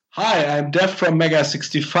Hi, I'm Dev from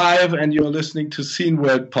Mega65, and you're listening to Scene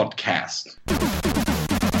World Podcast.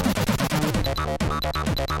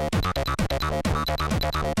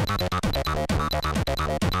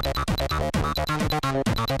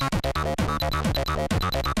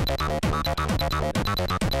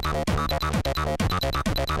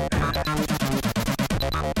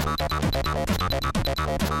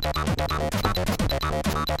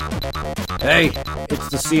 Hey, it's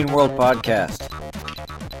the Scene World Podcast.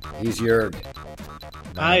 He's Jurg.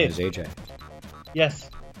 My name is AJ.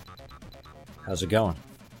 Yes. How's it going?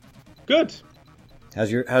 Good.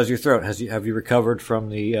 How's your throat? Have you recovered from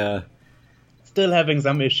the? Still having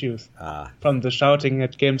some issues from the shouting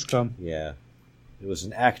at Gamescom. Yeah, it was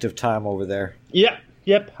an active time over there. Yeah.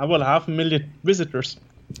 Yep. Well, 500,000 visitors.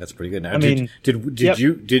 That's pretty good. Now, I mean, did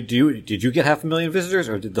you get 500,000 visitors,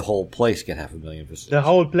 or did the whole place get 500,000 visitors? The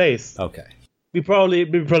whole place. Okay. We probably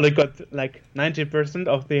got like 90%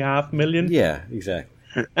 of the 500,000. Yeah, exactly.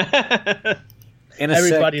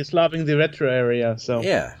 Everybody's loving the retro area, so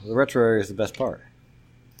yeah, the retro area is the best part.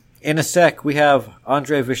 In a sec, we have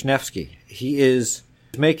Andrei Vishnevsky. He is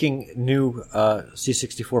making new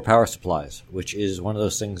C64 power supplies, which is one of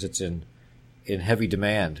those things that's in heavy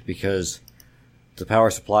demand because the power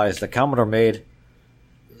supplies that Commodore made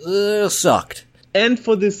sucked. And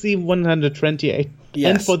for the C128. Yes.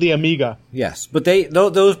 And for the Amiga. Yes, but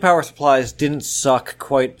those power supplies didn't suck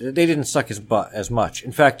They didn't suck as much.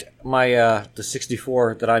 In fact, my the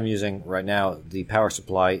 64 that I'm using right now, the power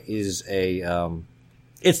supply is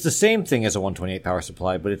it's the same thing as a 128 power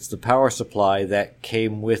supply, but it's the power supply that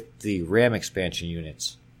came with the RAM expansion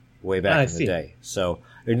units way back in the day. So,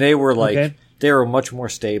 and they were they were much more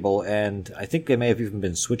stable, and I think they may have even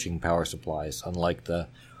been switching power supplies, unlike the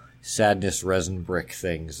Sadness resin brick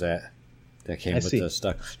things that came with the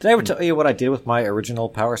stuff. Did I ever tell you what I did with my original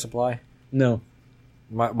power supply? No.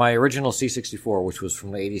 My original C64, which was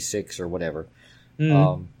from 86 or whatever,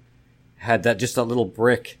 had that little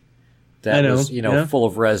brick that was full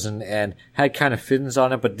of resin and had kind of fins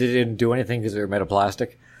on it, but they didn't do anything because they were made of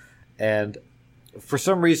plastic. And for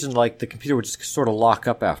some reason, like, the computer would just sort of lock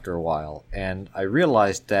up after a while, and I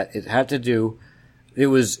realized that it had to do. It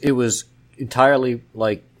was entirely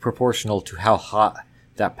like proportional to how hot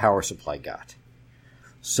that power supply got.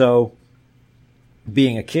 So,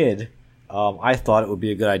 being a kid, I thought it would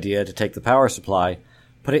be a good idea to take the power supply,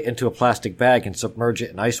 put it into a plastic bag, and submerge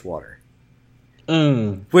it in ice water.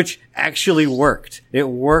 Which actually worked. It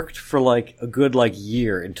worked for like a good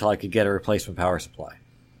year until I could get a replacement power supply.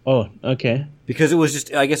 Oh, okay. Because it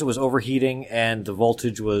was I guess it was overheating and the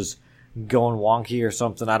voltage was going wonky or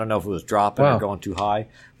something. I don't know if it was dropping or going too high.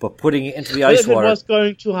 But putting it into the ice water... If it was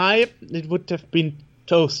going too high, it would have been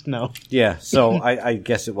toast now. Yeah, so I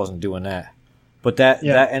guess it wasn't doing that. But that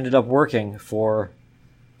ended up working for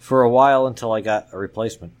a while until I got a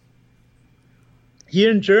replacement.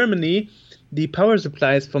 Here in Germany, the power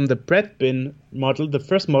supplies from the bread bin model, the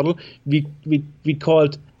first model, we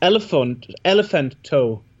called elephant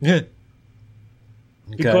toe. Okay.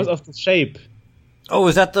 Because of the shape. Oh,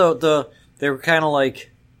 is that they were kind of like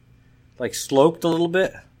sloped a little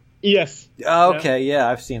bit? Yes. Oh, okay, yeah,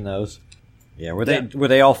 I've seen those. Yeah, were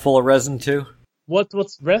they all full of resin too?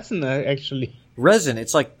 What's resin actually? Resin,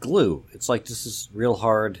 it's like glue. It's like this is real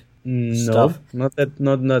hard stuff. Not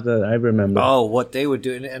that I remember. Oh, what they would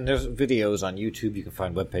do, and there's videos on YouTube. You can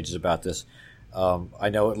find web pages about this. I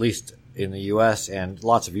know at least in the U.S. and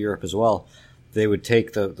lots of Europe as well. They would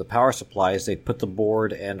take the power supplies, they'd put the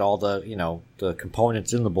board and all the the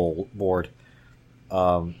components in the board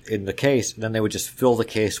in the case, and then they would just fill the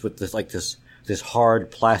case with this hard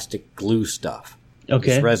plastic glue stuff.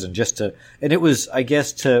 Okay. This resin and it was, I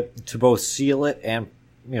guess, to both seal it and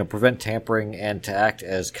prevent tampering and to act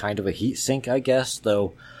as kind of a heat sink, I guess,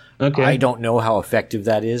 though I don't know how effective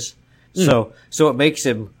that is. So it makes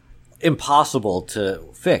him impossible to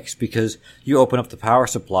fix because you open up the power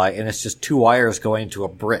supply and it's just two wires going into a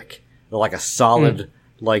brick. They're like a solid,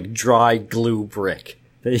 dry glue brick.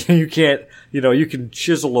 You can't, you can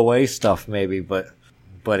chisel away stuff maybe, but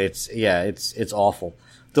it's awful.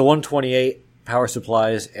 The 128 power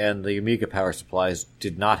supplies and the Amiga power supplies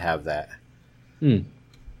did not have that. In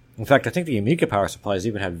fact, I think the Amiga power supplies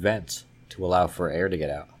even had vents to allow for air to get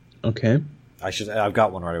out. Okay. I've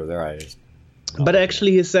got one right over there. But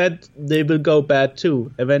actually, he said they will go bad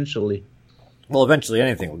too, eventually. Well, eventually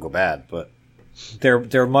anything will go bad, but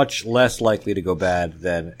they're much less likely to go bad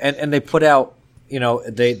than... And they put out,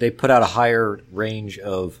 they put out a higher range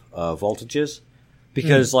of voltages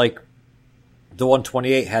because, the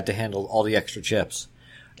 128 had to handle all the extra chips.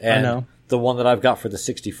 And I know. The one that I've got for the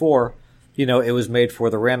 64 it was made for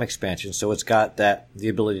the RAM expansion, so it's got the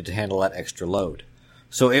ability to handle that extra load.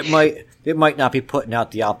 So it might not be putting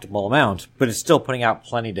out the optimal amount, but it's still putting out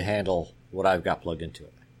plenty to handle what I've got plugged into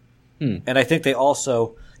it. And I think they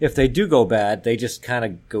also, if they do go bad, they just kind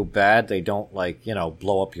of go bad. They don't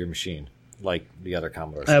blow up your machine like the other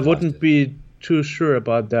Commodore. I wouldn't be too sure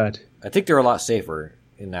about that. I think they're a lot safer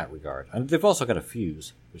in that regard. And they've also got a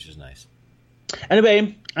fuse, which is nice.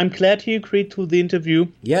 Anyway, I'm glad he agreed to the interview.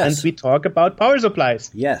 Yes. And we talk about power supplies.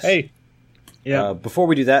 Yes. Hey. Yeah. Before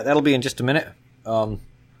we do that, that'll be in just a minute. Don't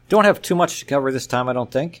have too much to cover this time, I don't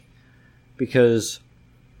think, because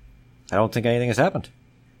I don't think anything has happened,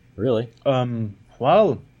 really.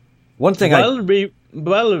 Well, one thing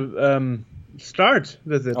start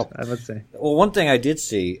with it, I would say. Well, one thing I did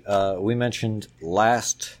see, we mentioned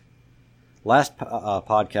last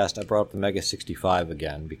podcast, I brought up the Mega 65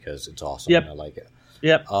 again because it's awesome and I like it.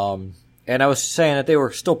 Yep. And I was saying that they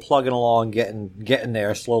were still plugging along, getting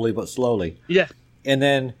there slowly but slowly. Yeah. And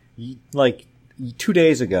then, 2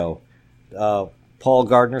 days ago, Paul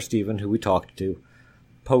Gardner-Stephen, who we talked to,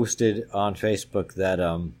 posted on Facebook that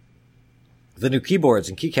the new keyboards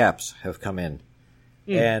and keycaps have come in,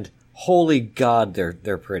 and holy God,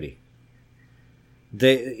 they're pretty.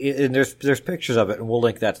 And there's pictures of it, and we'll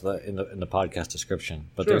link that in the podcast description.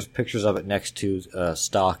 But There's pictures of it next to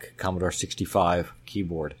stock Commodore 65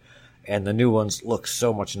 keyboard, and the new ones look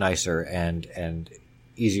so much nicer and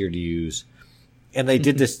easier to use. And they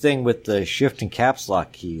did this thing with the shift and caps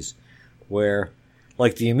lock keys, where,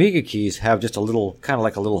 like the Amiga keys, have just a little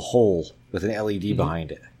hole with an LED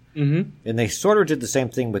behind it. Mm-hmm. And they sort of did the same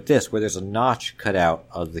thing with this, where there's a notch cut out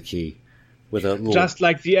of the key with a little... Just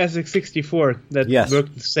like the SX64 that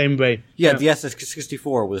worked the same way. Yeah, the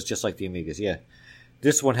SX64 was just like the Amigas. Yeah,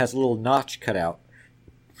 this one has a little notch cut out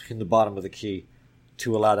in the bottom of the key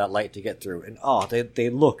to allow that light to get through. And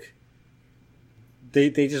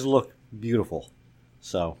they just look beautiful.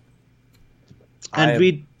 So, and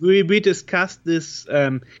we discussed this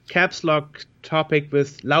caps lock topic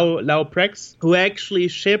with Lau Prex, who actually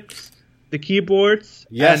shipped the keyboards.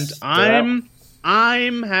 Yes, and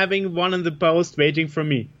I'm having one in the post waiting for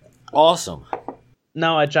me. Awesome.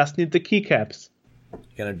 Now I just need the keycaps.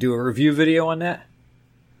 Gonna do a review video on that?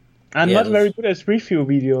 I'm not very good at review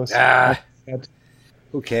videos.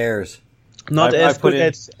 Who cares? Not as good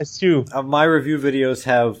as you. My review videos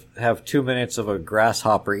have 2 minutes of a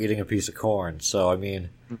grasshopper eating a piece of corn. So I mean,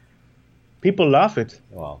 people love it.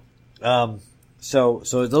 Well, so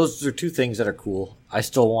those are two things that are cool. I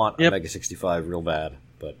still want a Mega 65 real bad,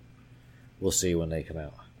 but we'll see when they come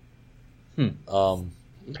out.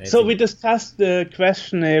 So we discussed the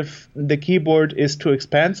question if the keyboard is too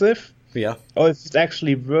expensive. Yeah. Or if it's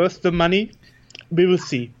actually worth the money. We will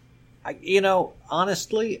see.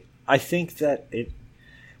 Honestly, I think that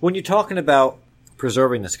when you're talking about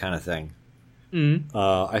preserving this kind of thing,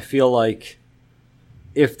 I feel like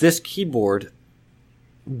if this keyboard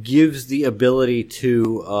gives the ability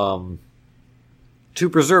to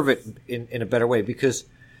preserve it in a better way, because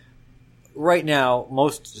right now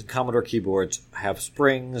most Commodore keyboards have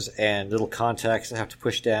springs and little contacts that have to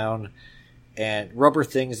push down, and rubber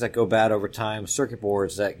things that go bad over time, circuit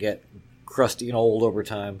boards that get crusty and old over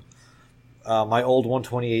time. My old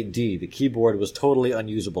 128D, the keyboard was totally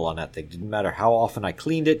unusable on that thing. Didn't matter how often I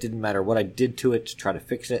cleaned it, didn't matter what I did to it to try to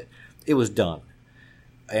fix it. It was done.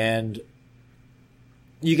 And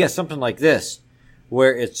you get something like this,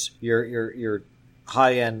 where it's your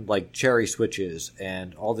high-end, like cherry switches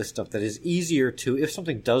and all this stuff that is easier to, if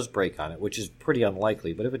something does break on it, which is pretty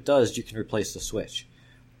unlikely, but if it does, you can replace the switch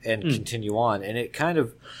and continue on. And it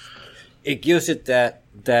gives it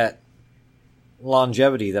that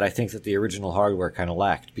longevity that I think that the original hardware kind of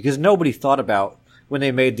lacked, because nobody thought about, when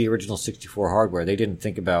they made the original 64 hardware, they didn't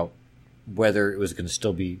think about whether it was going to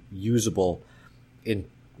still be usable in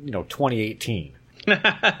 2018.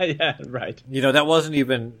 Yeah, right. That wasn't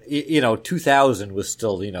even 2000 was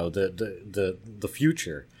still the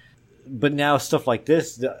future. But now stuff like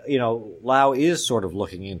this, Lau is sort of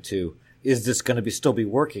looking into, is this going to still be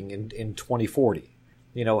working in 2040?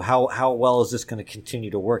 How well is this going to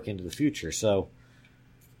continue to work into the future? So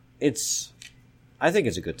I think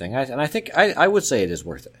it's a good thing. And I think I would say it is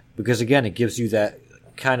worth it, because again, it gives you that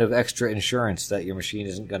kind of extra insurance that your machine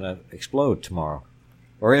isn't going to explode tomorrow.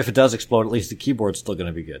 Or if it does explode, at least the keyboard's still going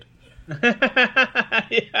to be good.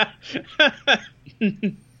 Yeah.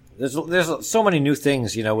 There's so many new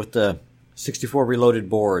things, with the 64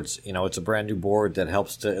 reloaded boards. It's a brand new board that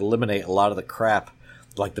helps to eliminate a lot of the crap,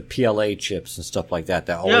 like the PLA chips and stuff like that.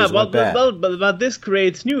 That always went bad. But this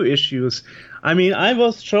creates new issues. I mean, I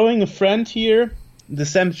was showing a friend here the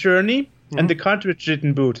Sam Journey, and the cartridge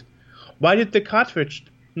didn't boot. Why did the cartridge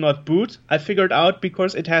not boot? I figured out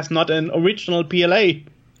because it has not an original PLA.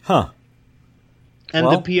 Huh. And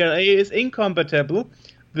the PLA is incompatible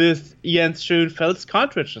with Jens Schoenfeld's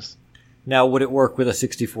cartridges. Now, would it work with a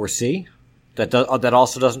 64C? That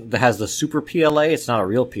also doesn't. That has the Super PLA. It's not a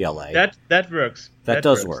real PLA. That works. That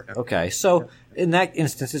does work. Yeah. Okay, so in that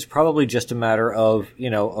instance, it's probably just a matter of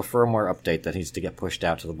a firmware update that needs to get pushed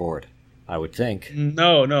out to the board. I would think.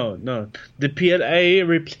 No. The PLA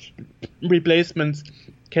replacements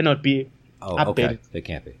cannot be updated. Okay, they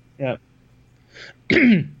can't be. Yeah.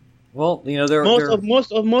 Well,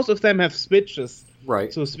 most of them have switches.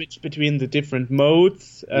 Right. So switch between the different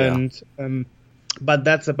modes, and but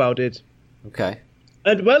that's about it. Okay.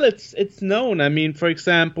 And well, it's known. I mean, for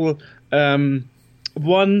example,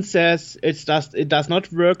 one says it does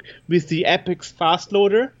not work with the Epyx Fast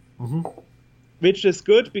Loader, which is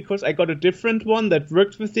good because I got a different one that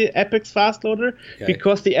works with the Epyx Fast Loader. Okay.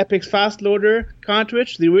 Because the Epyx Fast Loader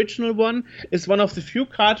cartridge, the original one, is one of the few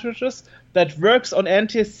cartridges that works on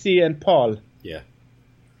NTSC and PAL. Yeah.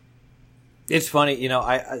 It's funny,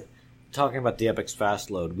 I talking about the Epyx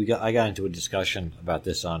Fast Load. I got into a discussion about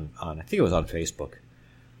this on I think it was on Facebook,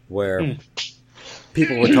 where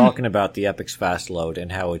people were talking about the Epyx Fast Load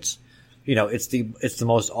and how it's the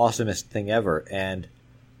most awesomest thing ever. And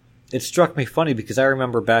it struck me funny because I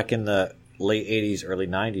remember back in the late 80s, early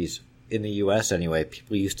 90s, in the US anyway,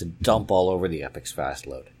 people used to dump all over the Epyx Fast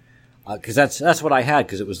Load. Because that's what I had,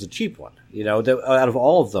 because it was the cheap one. Out of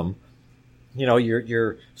all of them,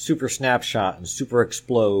 your Super Snapshot and Super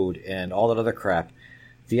Explode and all that other crap,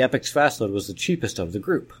 the Epyx Fast Load was the cheapest of the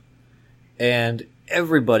group. And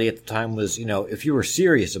everybody at the time was, if you were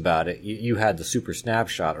serious about it, you had the Super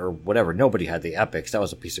Snapshot or whatever. Nobody had the Epyx. That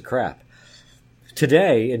was a piece of crap.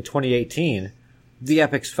 Today, in 2018, the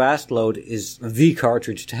Epyx Fast Load is the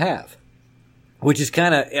cartridge to have. Which is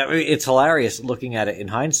it's hilarious looking at it in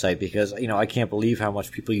hindsight because, I can't believe how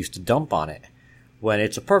much people used to dump on it. When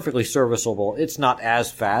it's a perfectly serviceable, it's not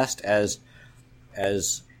as fast as the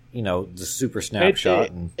Super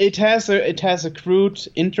Snapshot. It has a crude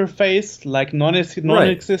interface, like non-existent.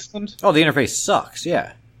 Right. Oh, the interface sucks.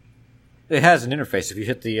 Yeah, it has an interface. If you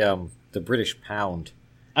hit the British pound,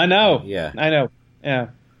 I know. Yeah, I know. Yeah,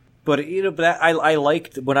 but I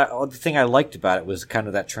liked the thing I liked about it was kind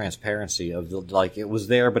of that transparency of it was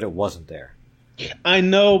there, but it wasn't there. I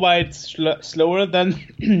know why it's slower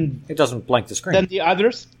than... it doesn't blank the screen. Than the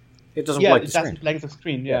others. It doesn't blank the screen. Yeah, it doesn't blank the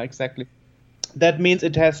screen. Yeah, exactly. That means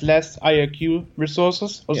it has less IRQ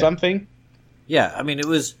resources or something. Yeah, I mean, it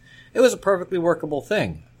was a perfectly workable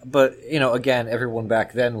thing. But, again, everyone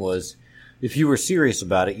back then was... If you were serious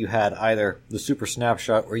about it, you had either the Super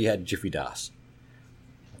Snapshot or you had Jiffy DOS.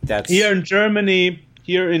 Here in Germany,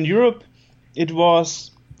 here in Europe, it was...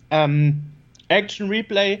 Action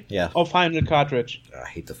Replay or Final Cartridge. I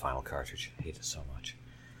hate the Final Cartridge. I hate it so much.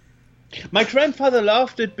 My grandfather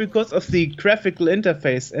loved it because of the graphical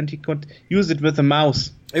interface, and he could use it with a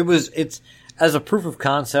mouse. It's as a proof of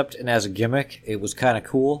concept and as a gimmick, it was kind of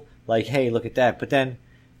cool. Like, hey, look at that. But then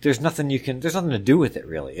there's nothing to do with it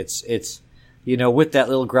really. It's with that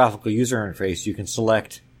little graphical user interface, you can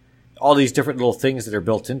select all these different little things that are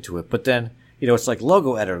built into it. But then it's like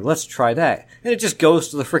logo editor. Let's try that. And it just goes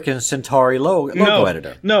to the freaking Centauri logo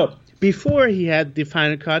editor. No. Before he had the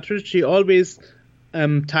Final Cartridge, he always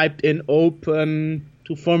typed in open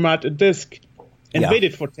to format a disk and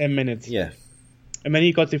waited for 10 minutes. Yeah. And when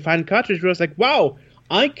he got the Final Cartridge, he was like, wow,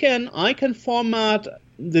 I can format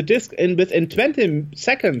the disk within 20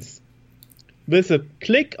 seconds with a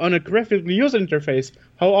click on a graphical user interface.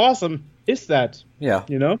 How awesome is that? Yeah.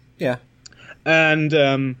 Yeah. And,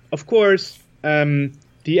 of course...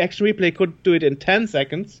 the Action Replay could do it in 10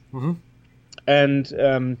 seconds,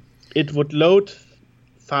 and it would load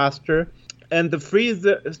faster, and the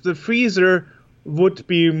freezer would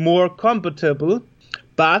be more compatible.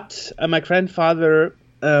 But my grandfather,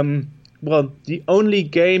 the only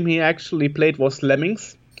game he actually played was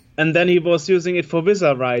Lemmings, and then he was using it for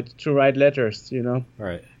VisaWrite to write letters.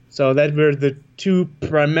 Right. So that were the two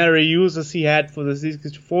primary users he had for the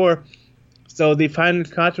C64. So the Final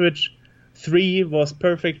Cartridge 3 was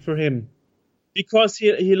perfect for him because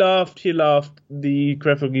he loved the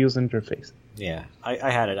graphical user interface. Yeah, I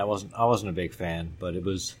had it. I wasn't a big fan, but it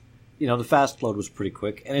was, the fast load was pretty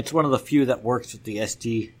quick, and it's one of the few that works with the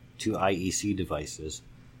SD to IEC devices.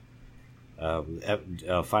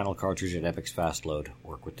 Final Cartridge and Epyx Fast Load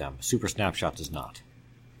work with them. Super Snapshot does not.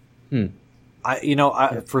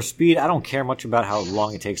 For speed, I don't care much about how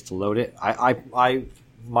long it takes to load it. I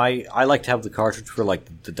like to have the cartridge for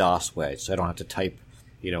the DOS way, so I don't have to type,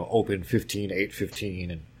 open 15,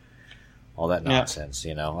 815 and all that nonsense.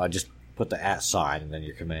 put the @ sign and then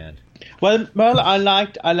your command. Well, I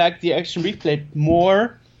liked the Action Replay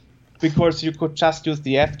more because you could just use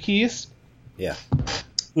the F keys. Yeah.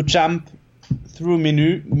 To jump through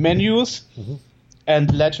menus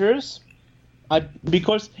and letters.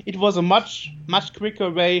 Because it was a much quicker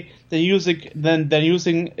way than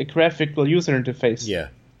using a graphical user interface. Yeah,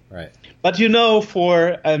 right. But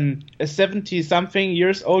for a 70-something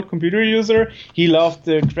years old computer user, he loved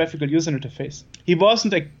the graphical user interface. He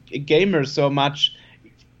wasn't a gamer so much,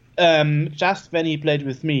 just when he played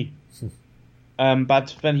with me.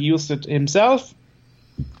 But when he used it himself,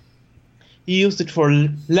 he used it for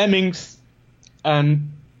Lemmings and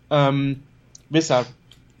Visa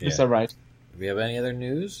Ride. Do we have any other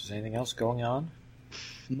news? Is anything else going on?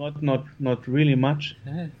 Not really much.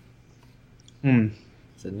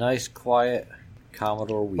 It's a nice, quiet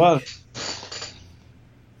Commodore week. Well,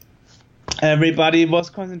 everybody was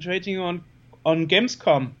concentrating on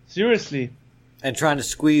Gamescom, seriously. And trying to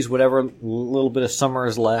squeeze whatever little bit of summer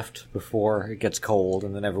is left before it gets cold,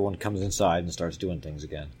 and then everyone comes inside and starts doing things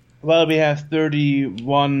again. Well, we have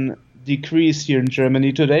 31 degrees here in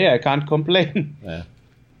Germany today. I can't complain. Yeah.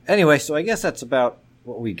 Anyway, so I guess that's about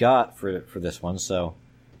what we got for this one. So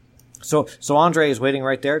Andre is waiting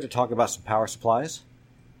right there to talk about some power supplies.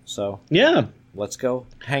 So yeah, let's go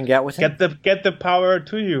hang out with him. Get the power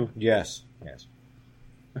to you. Yes.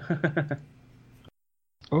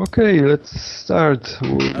 Okay, let's start.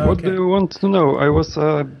 What do you want to know? I was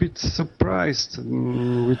a bit surprised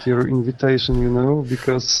with your invitation,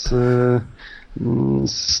 because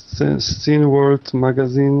Scene World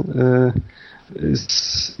magazine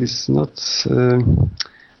is not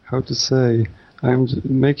how to say. I'm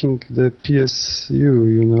making the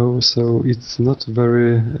PSU, so it's not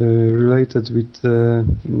very related with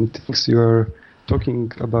things you are talking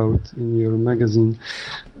about in your magazine.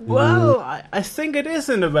 Well, I think it is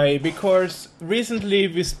in a way, because recently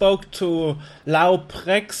we spoke to Lau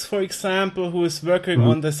Prex, for example, who is working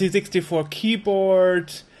on the C64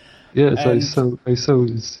 keyboard. Yes, I saw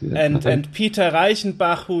this. Yeah. And Peter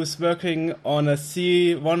Reichenbach, who is working on a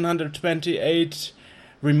C128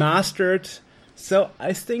 remastered. So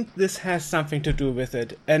I think this has something to do with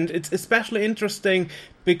it. And it's especially interesting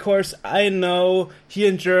because I know here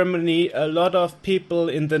in Germany a lot of people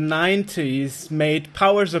in the 90s made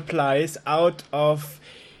power supplies out of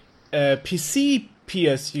PC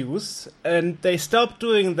PSUs, and they stopped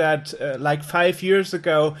doing that like 5 years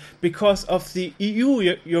ago because of the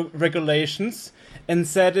EU regulations, and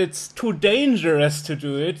said it's too dangerous to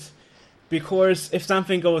do it because if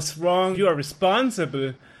something goes wrong, you are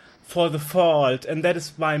responsible for the fault, and that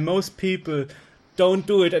is why most people don't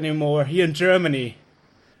do it anymore here in Germany.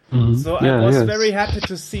 So I was very happy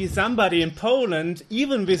to see somebody in Poland,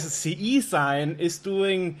 even with a CE sign, is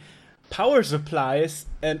doing power supplies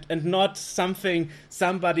and not something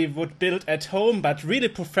somebody would build at home, but really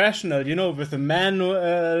professional, with a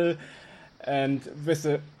manual and with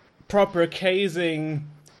a proper casing.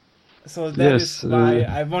 So that is why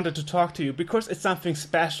I wanted to talk to you, because it's something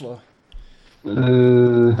special.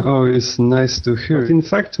 It's nice to hear. In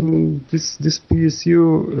fact, this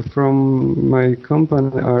PSU from my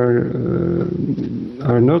company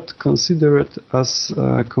are not considered as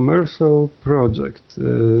a commercial project.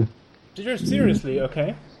 Seriously,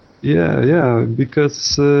 okay? Yeah,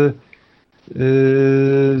 because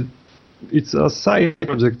it's a side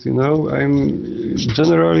project. I'm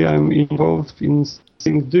involved in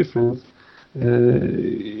something different.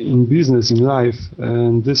 In business, in life,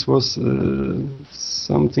 and this was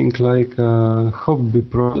something like a hobby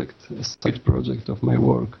project, a side project of my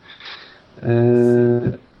work,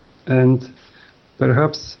 and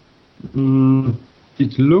perhaps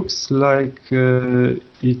it looks like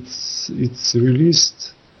it's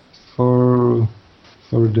released for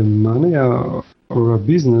the money or a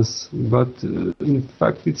business, but in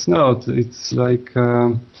fact it's not. It's like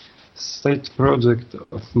a side project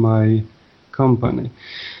of my company.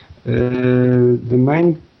 The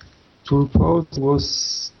main purpose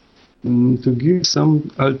was to give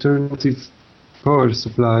some alternative power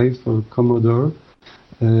supply for Commodore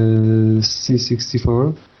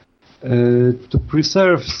C64 to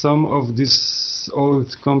preserve some of these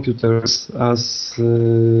old computers, as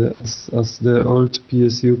the old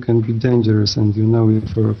PSU can be dangerous, and you know it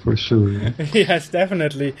for sure. Yeah? Yes,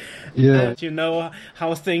 definitely. Yeah. And you know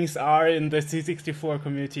how things are in the C64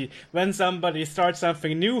 community. When somebody starts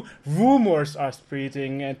something new, rumors are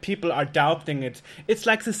spreading and people are doubting it. It's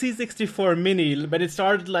like the C64 Mini. When it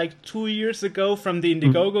started like 2 years ago from the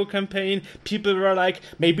Indiegogo campaign, people were like,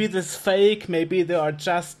 maybe this is fake, maybe they are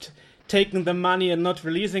just taking the money and not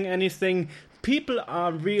releasing anything. People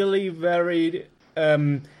are really very,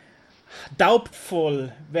 doubtful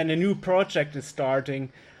when a new project is starting.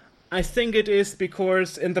 I think it is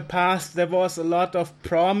because in the past there was a lot of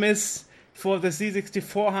promise for the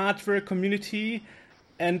C64 hardware community,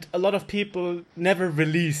 and a lot of people never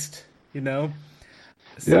released, you know.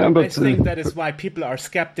 So yeah, but I think that is why people are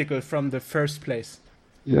skeptical from the first place.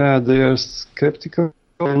 Yeah, they are skeptical,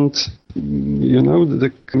 and you know,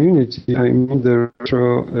 the community, I mean the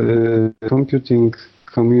retro computing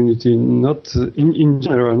community, not in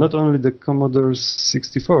general, not only the Commodore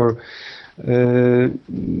 64,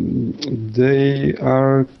 they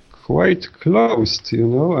are quite closed, you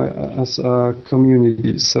know, as a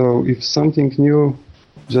community. So if something new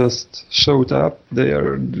just showed up, they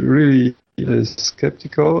are really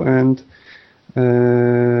skeptical, and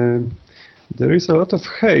there is a lot of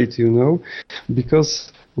hate, you know,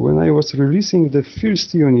 because when I was releasing the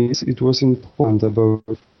first units, it was in Poland about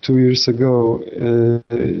 2 years ago.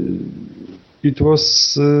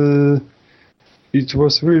 It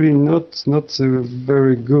was really not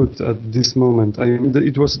very good at this moment.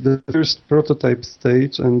 It was the first prototype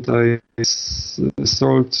stage, and I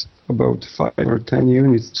sold about 5 or 10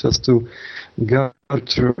 units just to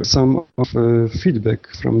gather some of feedback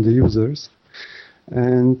from the users.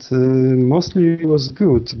 And mostly it was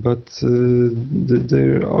good, but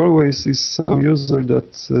there always is some user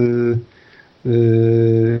that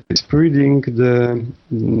is spreading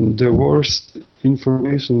the worst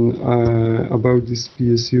information about this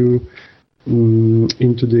PSU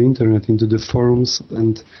into the internet, into the forums,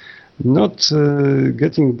 and not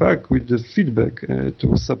getting back with the feedback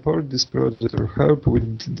to support this project or help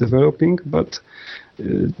with developing, but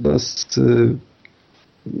just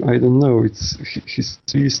I don't know. He's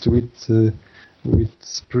pleased with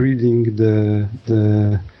spreading the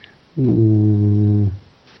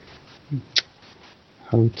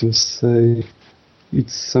how to say,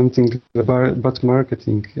 it's something about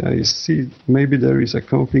marketing. I see maybe there is a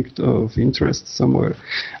conflict of interest somewhere.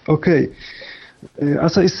 Okay,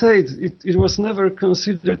 as I said, it was never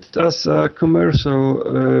considered as a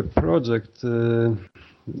commercial project.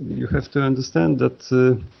 You have to understand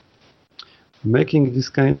that making this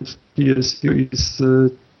kind of PSU is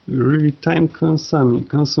really time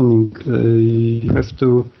consuming. You have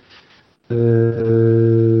to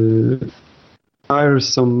hire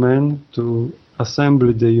some men to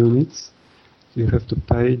assemble the units. You have to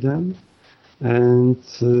pay them, and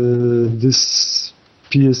this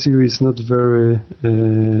PSU is not very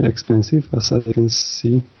expensive, as I can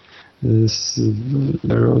see.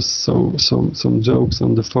 There are some jokes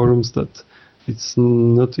on the forums that it's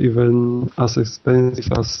not even as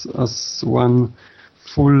expensive as one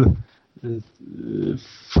full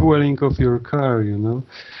fueling of your car, you know.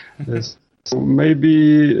 So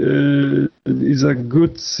maybe it's a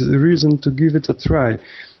good reason to give it a try,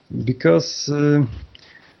 because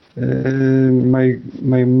my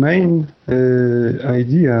main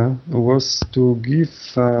idea was to give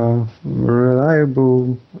a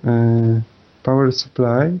reliable power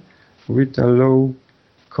supply with a low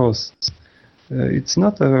cost. It's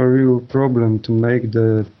not a real problem to make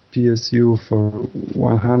the PSU for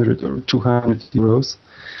 100 or 200 euros,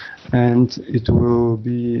 and it will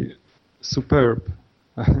be superb,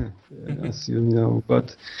 as you know.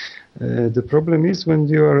 But the problem is when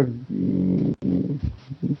you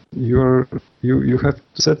have to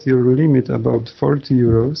set your limit about 40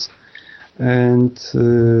 euros and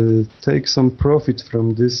take some profit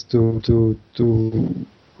from this to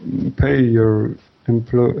pay your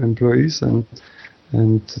employees and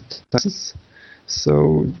taxes.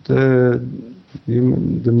 So the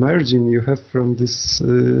margin you have from this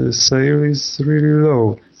sale is really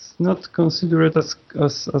low. It's not considered as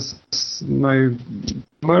my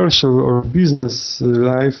commercial or business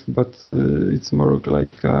life, but it's more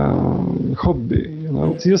like a hobby, you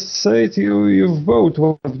know. You said you've bought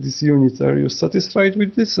one of these units. Are you satisfied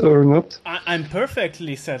with this or not? I'm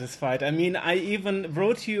perfectly satisfied. I mean, I even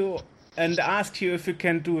wrote you and asked you if you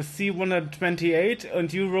can do C128,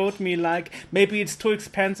 and you wrote me like, maybe it's too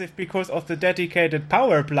expensive because of the dedicated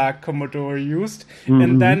power plug Commodore used. Mm-hmm.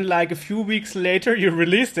 And then like a few weeks later you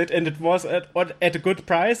released it, and it was at a good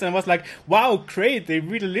price, and I was like, wow, great, they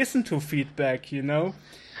really listen to feedback, you know.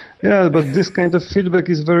 Yeah, but this kind of feedback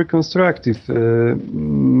is very constructive.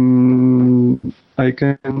 I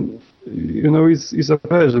can, you know, it's a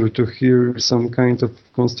pleasure to hear some kind of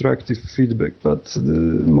constructive feedback, but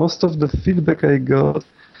most of the feedback I got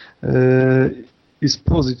is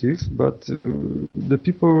positive, but the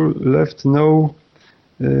people left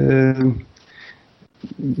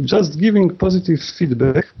just giving positive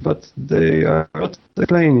feedback, but they are not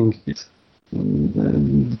explaining it.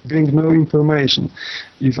 giving no information.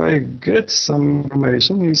 If I get some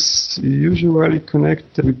information, it's usually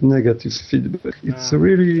connected with negative feedback. It's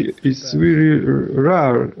really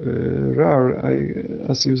rare.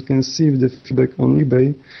 As you can see, the feedback on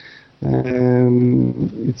eBay,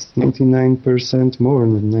 it's 99% more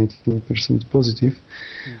than 99% positive.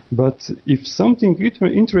 But if something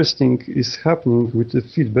interesting is happening with the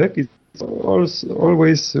feedback, it's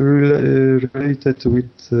always related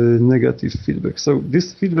with negative feedback. So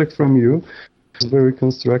this feedback from you is very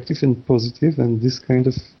constructive and positive, and this kind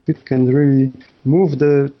of it can really move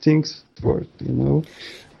the things forward.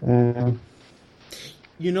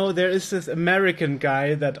 There is this American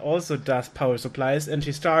guy that also does power supplies, and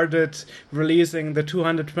he started releasing the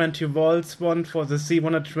 220 volts one for the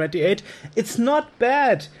C128. It's not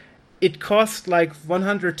bad. It cost like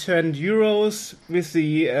 110 euros with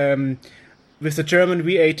the German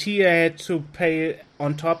VAT I had to pay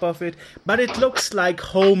on top of it. But it looks like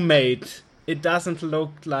homemade. It doesn't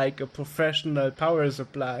look like a professional power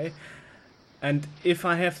supply. And if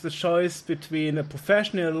I have the choice between a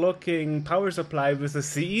professional-looking power supply with a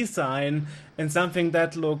CE sign and something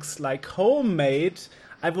that looks like homemade,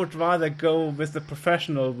 I would rather go with the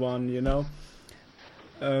professional one,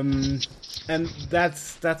 and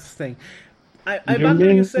that's the thing.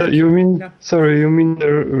 You mean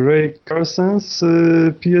the Ray Carson's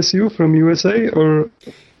PSU from USA or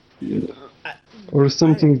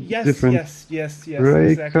something different? Yes.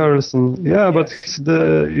 Ray exactly. Carson. Yeah, yes.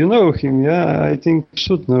 But you know him. Yeah, I think you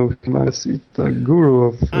should know him as a guru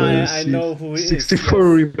of I know who he is. 64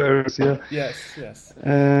 repairs. Yeah. Yes.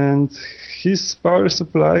 And his power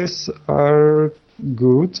supplies are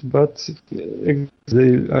good, but they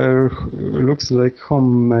looks like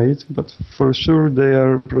homemade, but for sure they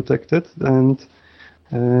are protected and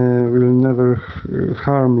will never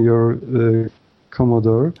harm your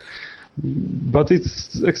Commodore. But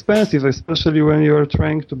it's expensive, especially when you are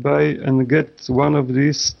trying to buy and get one of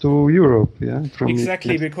these to Europe,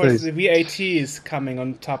 exactly, because the VAT is coming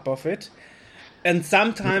on top of it. And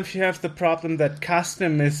sometimes you have the problem that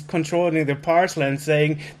custom is controlling the parcel and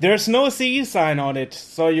saying there's no CE sign on it,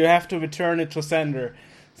 so you have to return it to sender.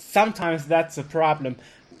 Sometimes that's a problem.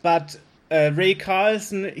 But Ray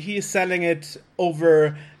Carlson, he's selling it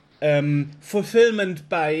over fulfillment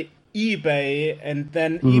by eBay, and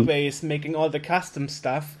then eBay is making all the custom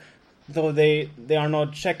stuff, though they are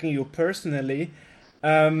not checking you personally.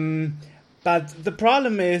 But the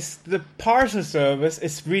problem is the parcel service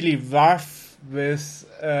is really rough with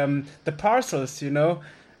the parcels,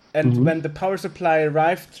 and when the power supply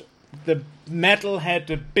arrived, the metal had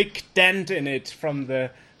a big dent in it from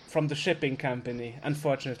the shipping company.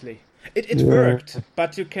 Unfortunately, it worked,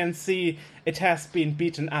 but you can see it has been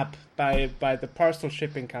beaten up by the parcel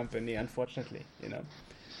shipping company. Unfortunately,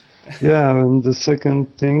 Yeah, and the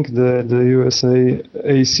second thing, the USA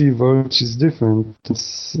AC voltage is different.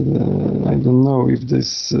 I don't know if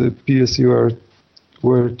this PSU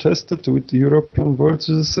were tested with European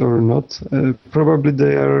voltages or not. Probably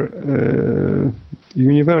they are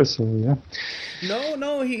universal, yeah?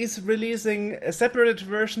 No, he is releasing a separate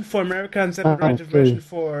version for America and separate version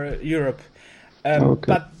for Europe.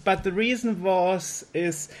 But the reason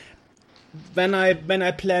is when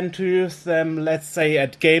I plan to use them, let's say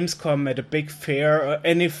at Gamescom, at a big fair, or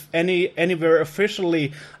anywhere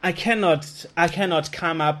officially, I cannot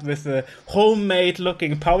come up with a homemade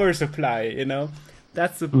looking power supply,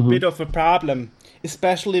 That's a bit of a problem,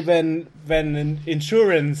 especially when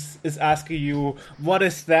insurance is asking you what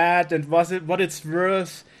is that and what it's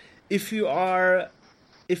worth.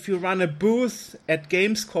 If you run a booth at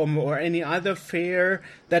Gamescom or any other fair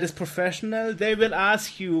that is professional, they will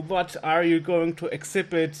ask you what are you going to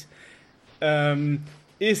exhibit.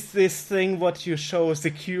 Is this thing what you show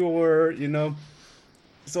secure?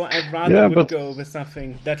 So I'd rather go with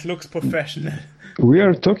something that looks professional. We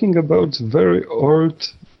are talking about very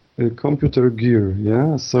old computer gear,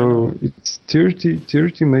 yeah? So it's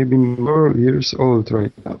 30 maybe more years old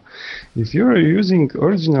right now. If you are using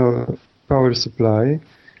original power supply,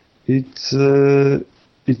 it's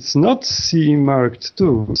not CE marked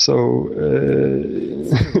too. So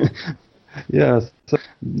yeah, so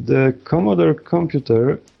the Commodore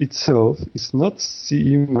computer itself is not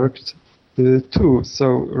CE marked too.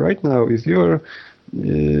 So right now, if you are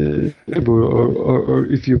able or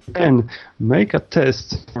if you can make a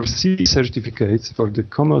test for CE certificates for the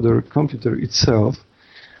Commodore computer itself,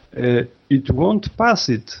 it won't pass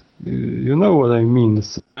it. You know what I mean?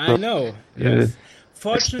 So, I know. Yes.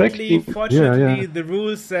 Fortunately, the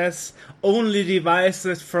rule says only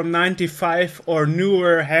devices from 95 or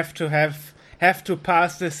newer have to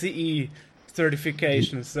pass the CE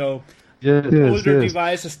certification. So older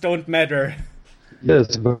devices don't matter.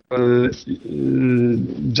 Yes, but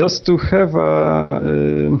just to have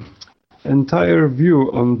a entire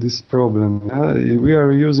view on this problem, we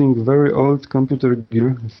are using very old computer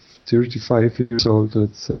gear, 35 years old,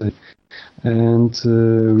 let's say, and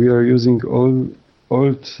we are using old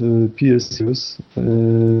PSUs,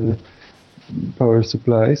 power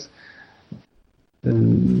supplies,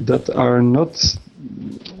 that are not.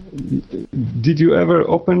 Did you ever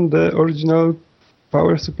open the original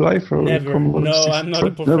power supply from Never. Commodore No, 64? I'm not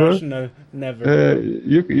a professional. Never.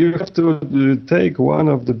 You have to take one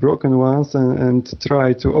of the broken ones and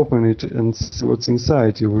try to open it and see what's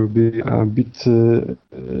inside. You will be a bit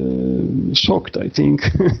shocked, I think.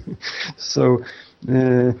 So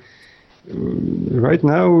right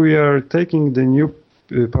now we are taking the new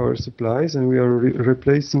power supplies and we are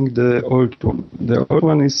replacing the old one. The old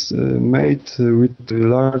one is made with a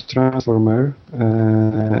large transformer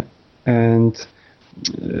and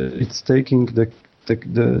it's taking the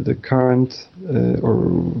current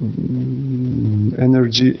or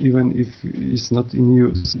energy even if it's not in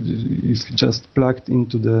use, if just plugged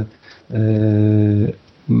into the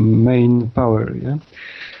main power. Yeah.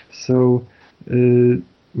 So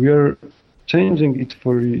we are changing it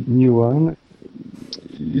for a new one.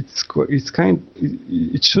 It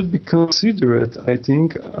should be considered, I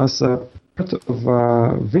think, as a part of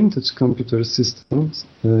a vintage computer systems.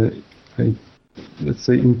 Let's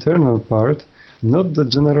say internal part, not the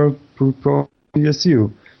general purpose PSU.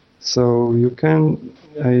 So you can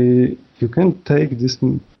take this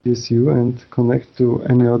PSU and connect to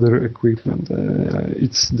any other equipment.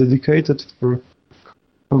 It's dedicated for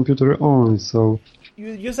computer only. So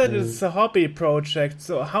you said it's a hobby project.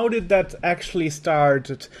 So how did that actually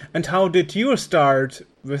start? And how did you start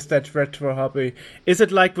with that retro hobby? Is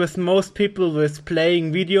it like with most people with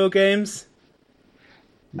playing video games?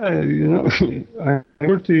 I'm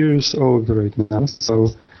 40 years old right now,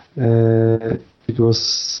 so it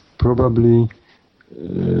was probably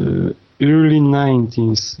early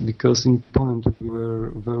 90s, because in Poland we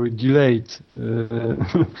were very delayed.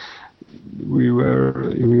 We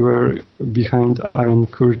were behind Iron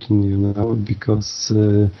Curtain, because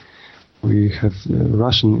we have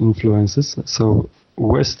Russian influences. So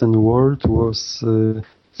Western world was 3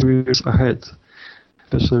 years ahead,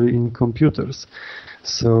 especially in computers.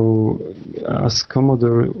 So, as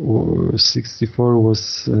Commodore 64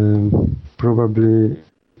 was probably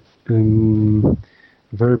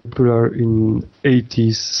very popular in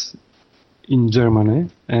 80s in Germany,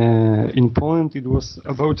 in Poland it was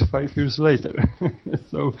about 5 years later.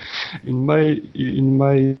 So, in my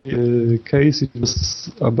case, it was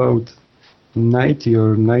about 90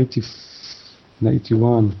 or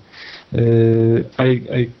 91.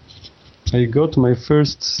 I got my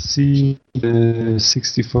first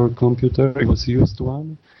C64 computer. It was a used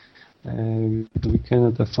one. We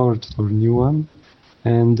cannot afford for a new one,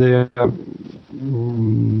 and it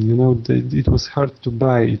was hard to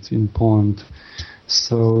buy it in Poland.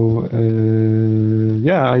 So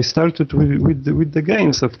I started with the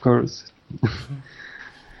games, of course,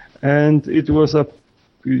 and it was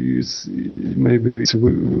maybe it's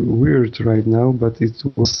weird right now, but it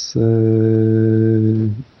was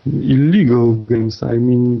illegal games. I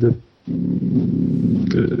mean,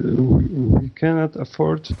 we cannot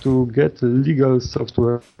afford to get legal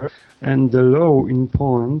software, and the law in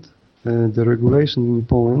Poland, the regulation in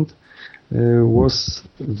Poland, was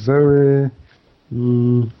very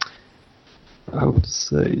how to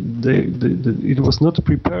say, it was not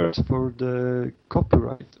prepared for the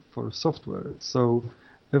copyright for software. So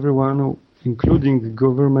everyone, including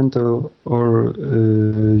governmental or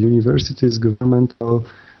universities, governmental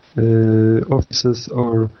offices,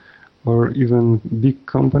 or even big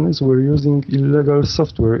companies, were using illegal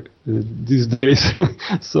software these days.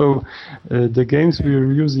 So the games we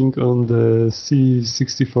were using on the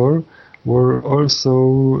C64 were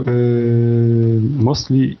also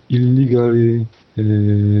mostly illegally,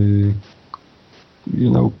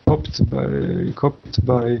 copied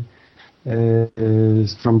by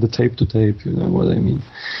from the tape to tape. You know what I mean?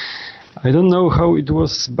 I don't know how it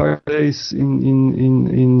was back days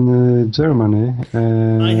in Germany.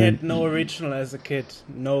 I had no original as a kid.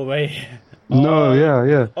 No way.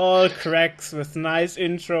 All cracks with nice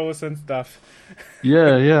intros and stuff.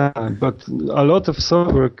 Yeah, but a lot of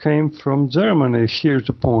software came from Germany here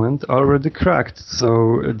to Poland already cracked.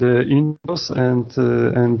 So the intros and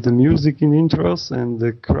the music in intros and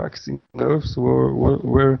the cracks in those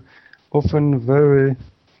were often very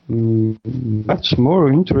much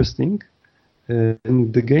more interesting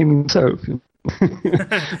than the game itself.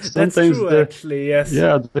 That's true, actually, yes.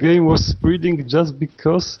 Yeah, the game was spreading just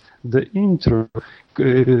because the intro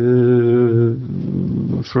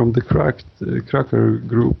from the Cracker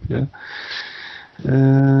group, yeah.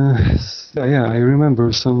 Yeah, I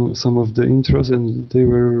remember some of the intros, and they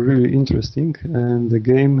were really interesting. And the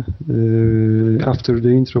game after the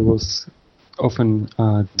intro was often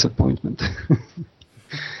a disappointment.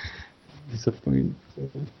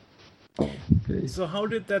 Okay. So how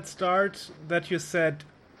did that start? That you said,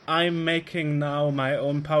 I'm making now my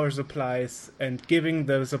own power supplies and giving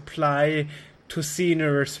the supply to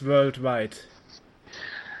seniors worldwide.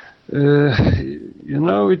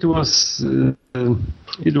 It was a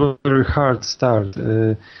very hard start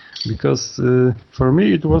because for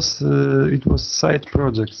me it was side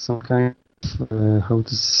project, some kind of how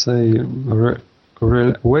to say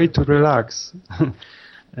way to relax.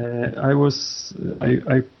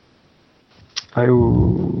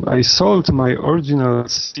 I sold my original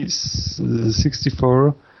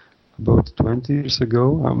C64 about 20 years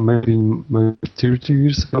ago, maybe 30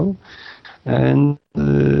 years ago. And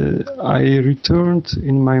I returned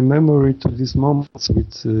in my memory to these moments with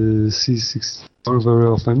C64 very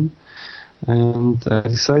often, and I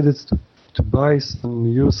decided to buy some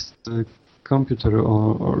used computer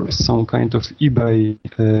or some kind of eBay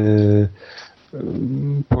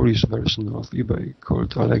Polish version of eBay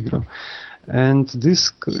called Allegro. And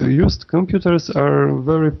these used computers are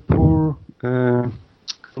very poor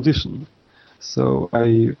condition. So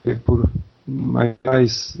I put my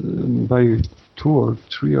guys buy 2 or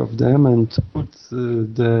 3 of them and put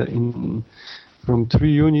from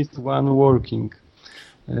 3 units 1 working.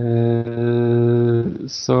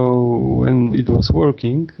 So when it was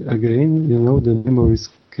working again, the memories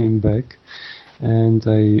came back, and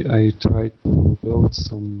I tried to load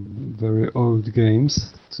some very old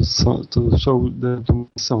games to show them to my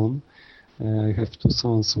son. I have 2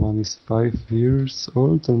 sons. One is 5 years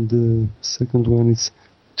old, and the second one is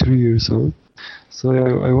 3 years old. So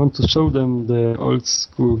I want to show them the old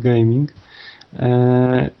school gaming.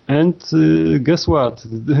 And guess what?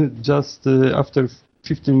 Just after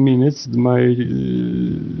 15 minutes, my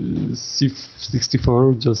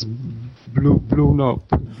C64 just blew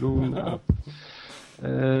up.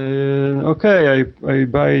 Okay, I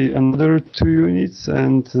buy another 2 units,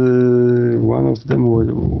 and one of them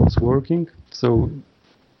was working. So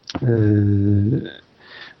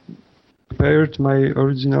prepared my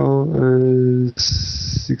original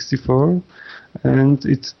 64, and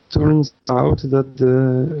it turns out that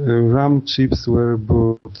the RAM chips were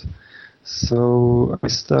bought. So I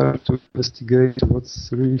started to investigate what's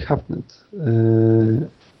really happened.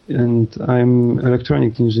 And I'm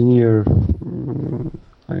electronic engineer.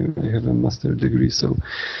 I have a master degree, so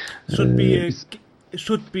should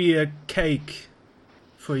be a cake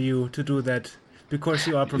for you to do that, because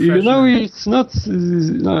you are professional. It's not.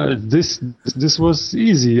 This was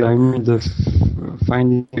easy. I mean,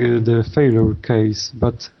 finding the failure case,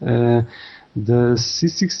 but the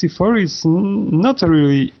C64 is not a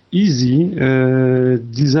really easy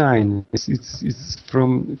design. It's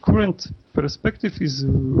from current perspective is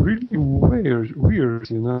really weird.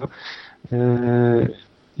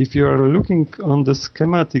 If you are looking on the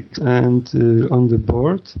schematic and on the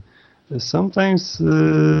board, sometimes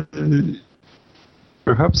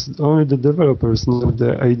perhaps only the developers know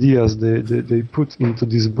the ideas they put into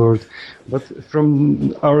this board. But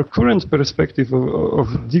from our current perspective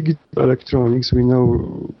of digital electronics, we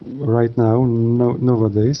know right now,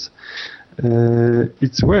 nowadays,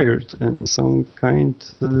 it's weird and some kind,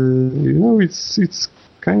 it's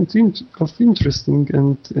kind of interesting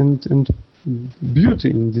and beauty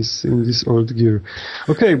in this old gear.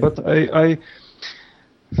 Okay, but I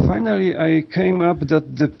finally came up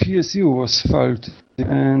that the PSU was faulty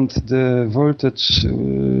and the voltage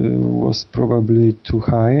was probably too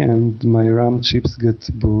high, and my RAM chips get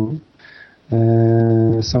burned.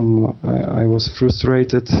 I was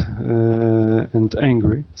frustrated and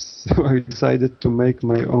angry, so I decided to make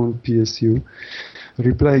my own PSU,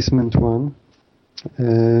 replacement one.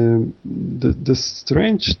 The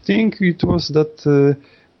strange thing it was that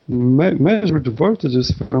measured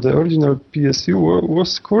voltages from the original PSU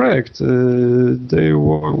was correct. They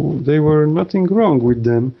were nothing wrong with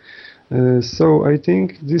them. So I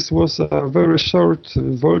think this was a very short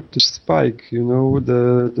voltage spike.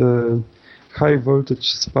 The high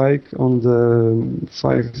voltage spike on the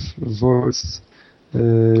 5 volts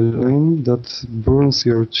line that burns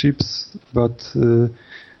your chips, but you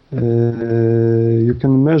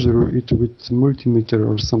can measure it with multimeter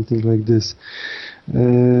or something like this.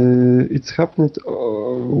 It's happened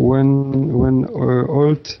when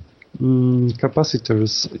old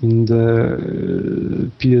capacitors in the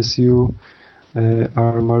PSU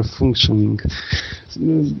are malfunctioning.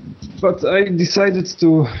 But I decided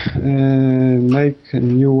to make a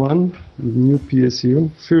new PSU.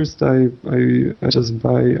 First, I just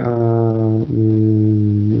buy a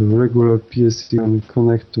regular PSU and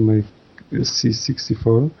connect to my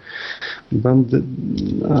C64. But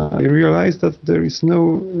I realized that there is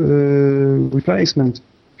no replacement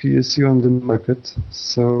PSU on the market,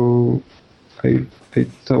 so I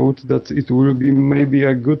thought that it will be maybe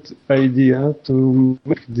a good idea to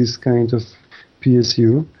make this kind of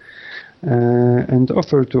PSU and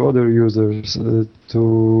offer to other users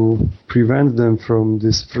to prevent them from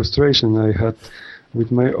this frustration I had with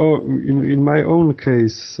my own, in my own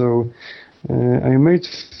case. So I made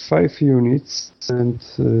 5 units and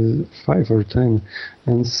 5 or 10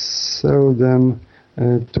 and sell them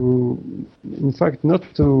in fact, not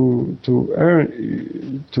to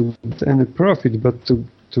earn to get any profit, but to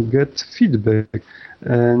get feedback.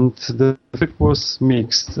 And the feedback was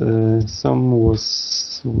mixed. Some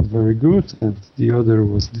was very good, and the other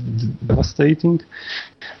was devastating.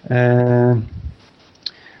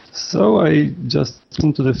 So I just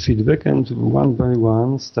listened to the feedback, and one by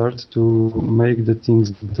one start to make the things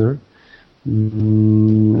better.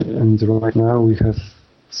 And right now we have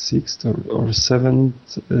 6th or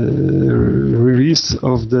 7th release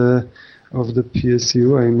of the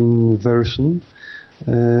PSU, I mean version,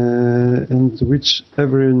 and which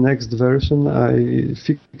every next version I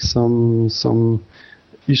fix some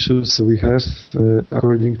issues we have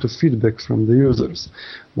according to feedback from the users.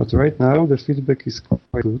 But right now the feedback is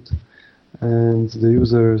quite good, and the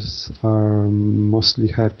users are mostly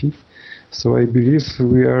happy. So I believe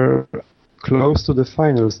we are close to the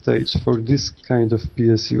final stage for this kind of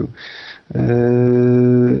PSU.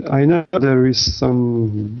 I know there is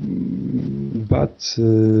some bad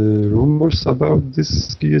rumors about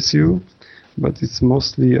this PSU, but it's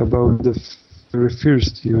mostly about the very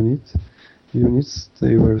first units.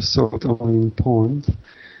 They were sold only in Poland,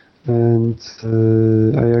 and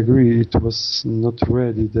I agree it was not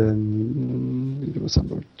ready then. It was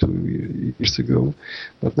about 2 years ago,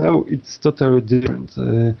 but now it's totally different.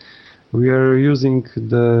 We are using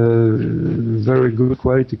the very good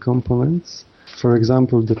quality components. For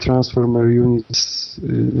example, the transformer units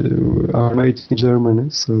are made in Germany,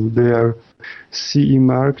 so they are CE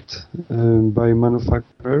marked by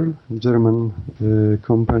manufacturer, German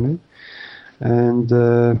company. And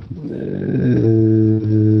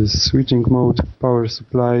switching mode power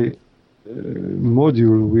supply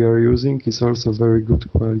module we are using is also very good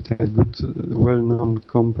quality, a good well-known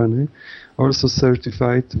company, also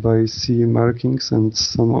certified by CE markings and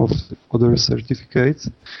some of other certificates.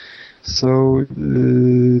 So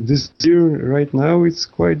this year right now it's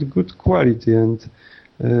quite good quality and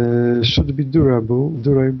should be durable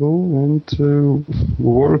and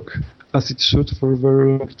work as it should for a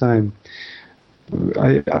very long time.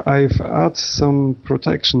 I've added some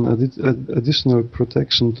protection, additional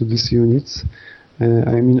protection to these units.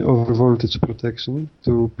 I mean over voltage protection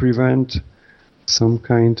to prevent some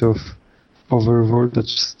kind of over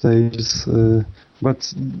voltage stages,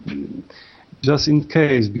 but just in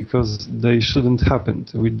case, because they shouldn't happen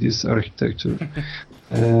with this architecture.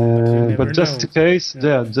 But just in case,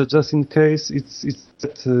 just in case, it's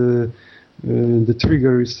that. The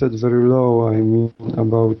trigger is set very low, I mean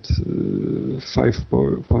about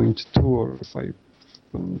 5.2 or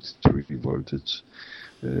 5.3 voltage.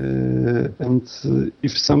 And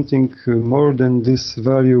if something more than this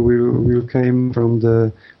value will came from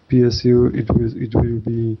the PSU, it will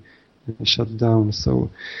be shut down. So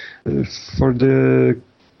for the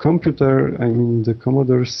computer, I mean the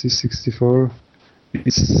Commodore C64,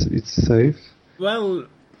 it's safe. Well,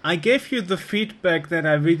 I gave you the feedback that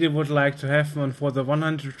I really would like to have one for the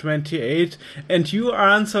 128, and your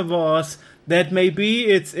answer was that maybe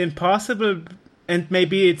it's impossible and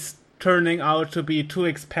maybe it's turning out to be too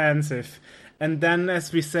expensive. And then,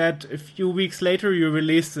 as we said, a few weeks later you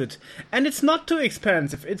released it. And it's not too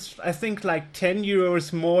expensive. It's, I think, like 10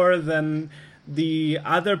 euros more than the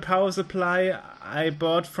other power supply I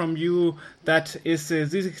bought from you. That is a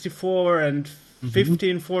Z64 and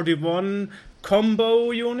 1541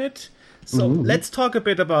 combo unit. So let's talk a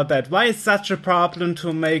bit about that. Why is such a problem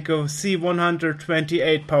to make a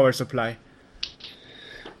C128 power supply?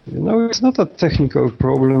 You know, it's not a technical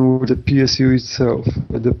problem with the PSU itself.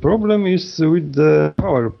 The problem is with the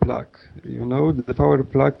power plug. You know, the power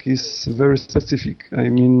plug is very specific. I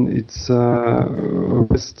mean, it's a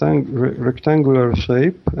rectangular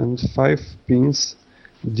shape and 5 pins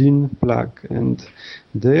DIN plug, and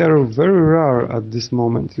they are very rare at this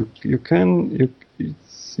moment.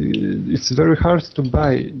 it's very hard to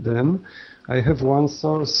buy them. I have one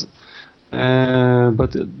source,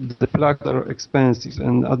 but the plugs are expensive.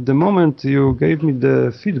 And at the moment you gave me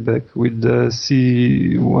the feedback with the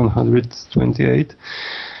C128,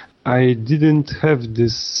 I didn't have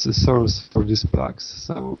this source for these plugs.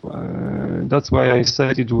 So that's why I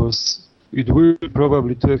said it will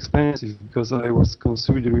probably too expensive, because I was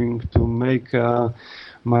considering to make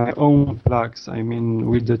my own plugs. I mean,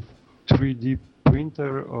 with the 3D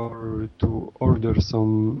printer, or to order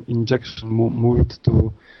some injection mold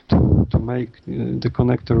to make the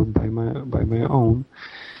connector by my own.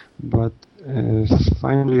 But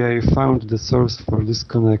finally I found the source for these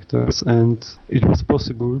connectors, and it was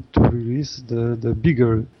possible to release the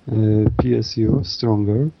bigger PSU,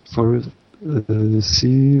 stronger, for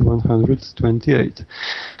C128.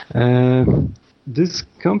 This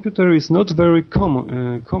computer is not very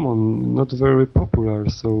common, not very popular,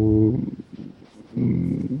 so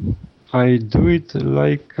I do it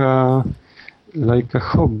like a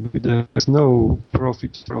hobby. There's no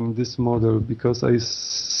profit from this model because I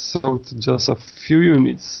sold just a few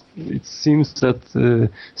units. It seems that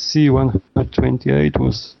C128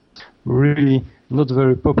 was really not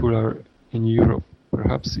very popular in Europe.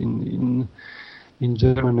 Perhaps in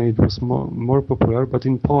Germany it was more popular, but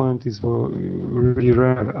in Poland it's really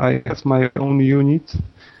rare. I have my own unit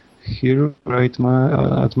here at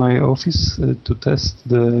my office to test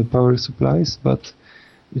the power supplies, but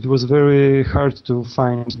it was very hard to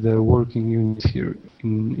find the working unit here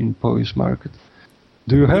in Polish market.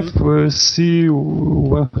 Do you have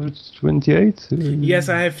C128? Yes,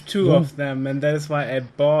 I have two of them, and that is why I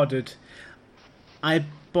bought it. I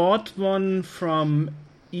bought one from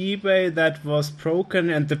eBay that was broken,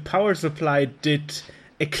 and the power supply did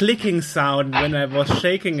a clicking sound when I was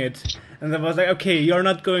shaking it. And I was like, okay, you're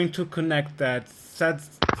not going to connect that. That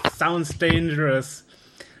sounds dangerous.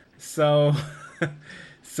 So...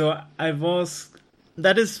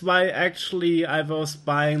 that is why actually I was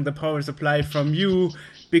buying the power supply from you,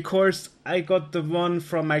 because I got the one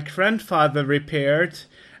from my grandfather repaired,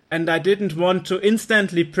 and I didn't want to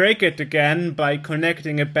instantly break it again by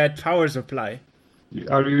connecting a bad power supply.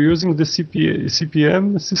 Are you using the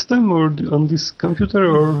CPM system or on this computer,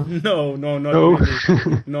 or No, not really.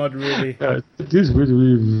 Not really. This will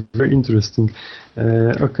be very interesting.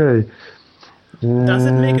 Okay. Does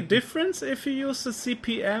it make a difference if you use the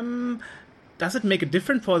CPM? Does it make a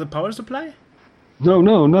difference for the power supply? No,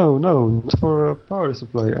 not for a power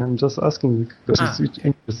supply. I'm just asking because it's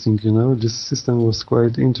interesting, This system was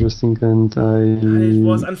quite interesting, and it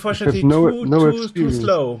was unfortunately too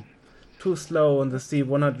slow. Too slow on the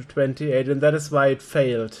C128, and that is why it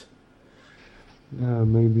failed. Yeah,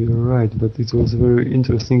 maybe you're right, but it was very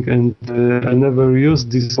interesting, and I never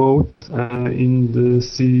used this mode in the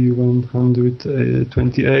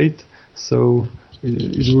C128, so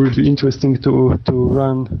it would be interesting to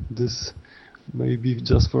run this maybe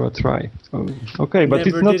just for a try. Okay, but never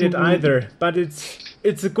it's not did it either. But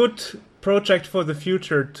it's a good project for the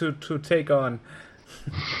future to take on.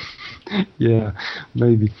 Yeah,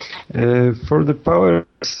 maybe. For the power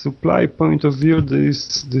supply point of view,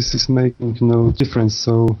 this is making no difference.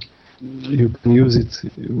 So you can use it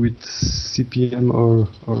with CPM or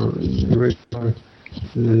regular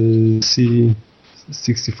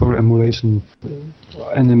C64 emulation,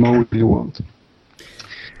 any mode you want.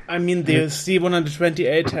 I mean, the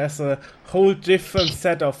C128 has a whole different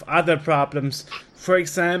set of other problems. For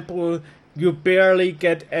example, you barely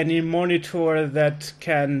get any monitor that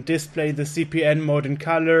can display the CPN mode in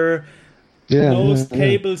color. Most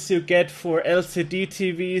cables you get for LCD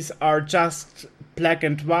TVs are just black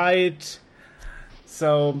and white.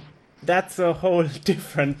 So that's a whole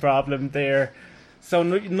different problem there. So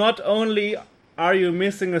not only are you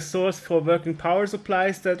missing a source for working power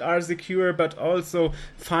supplies that are secure, but also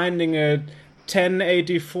finding a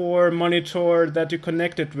 1084 monitor that you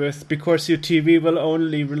connect it with, because your TV will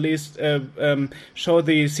only show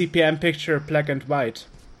the CPM picture black and white.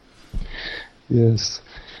 Yes.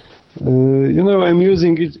 I'm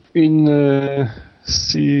using it in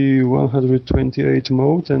C128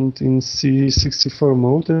 mode and in C64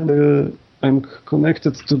 mode, and I'm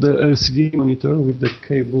connected to the LCD monitor with the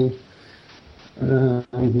cable. I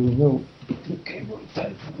don't know the cable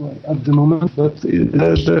type at the moment, but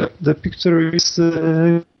the picture is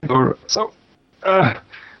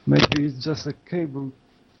maybe it's just a cable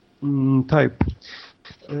type.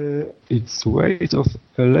 It's weight of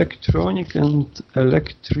electronic and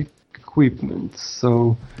electric equipment.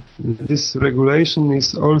 So this regulation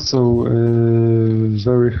is also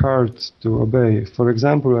very hard to obey. For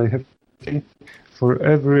example, I have for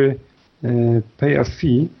every pay a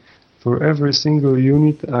fee for every single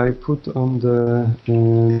unit I put on the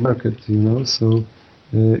market, so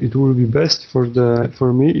it will be best for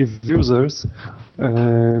me if users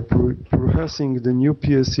purchasing the new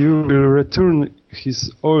PSU will return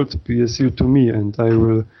his old PSU to me, and I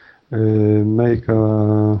will make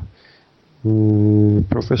a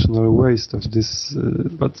professional waste of this,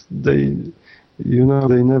 but they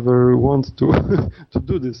never want to to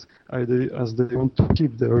do this, as they want to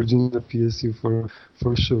keep the original PSU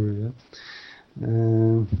for sure.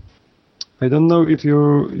 Yeah. I don't know if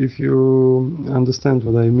you understand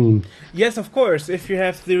what I mean. Yes, of course. If you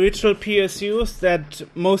have the original PSUs that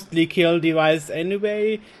mostly kill device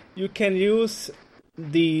anyway, you can use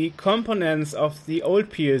the components of the old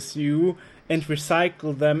PSU and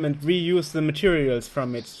recycle them and reuse the materials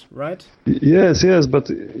from it, right? Yes, but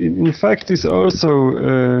in fact it's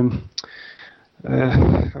also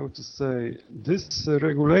how to say, this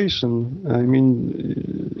regulation, I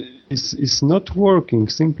mean, is not working,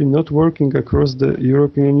 simply not working across the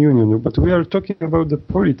European Union. But we are talking about the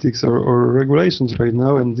politics or regulations right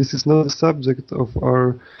now, and this is not the subject of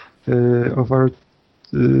our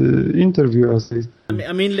interview.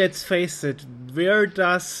 I mean, let's face it, where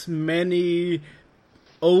does many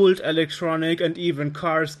old electronic and even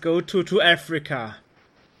cars go to? To Africa.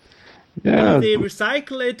 Yeah. If they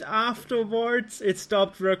recycle it afterwards, it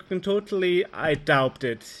stopped working totally. I doubt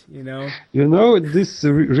it, This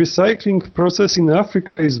recycling process in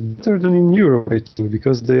Africa is better than in Europe, I think,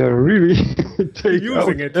 because they are really taking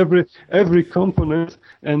out every component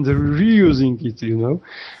and reusing it,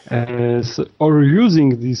 or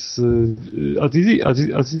using this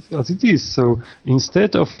as it is. So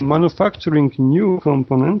instead of manufacturing new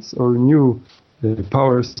components or new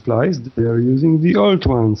power supplies, they are using the old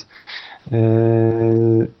ones,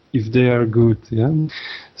 if they are good. Yeah.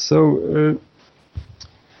 So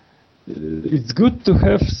it's good to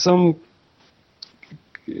have some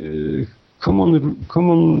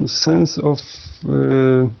common sense of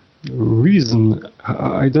reason.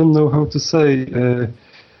 I don't know how to say.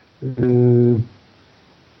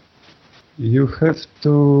 You have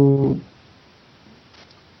to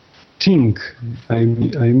think. I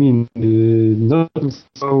mean, not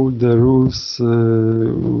follow the rules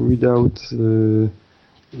without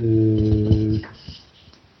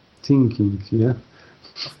thinking. Yeah.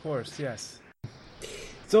 Of course, yes.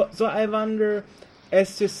 So I wonder,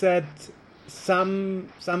 as you said, some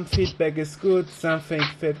feedback is good, some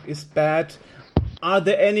feedback is bad. Are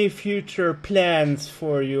there any future plans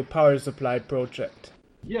for your power supply project?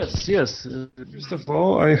 Yes. First of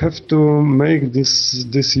all, I have to make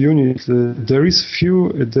this unit. There is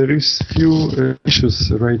few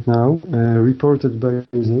issues right now reported by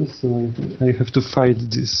users, so I have to fight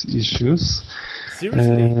these issues.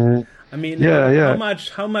 Seriously? I mean,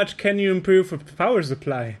 how much can you improve with power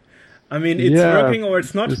supply? I mean, it's working or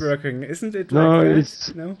it's not working, isn't it?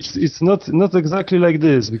 It's not exactly like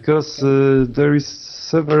this, because there is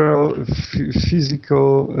several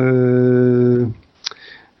physical.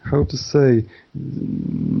 How to say?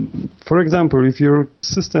 For example, if your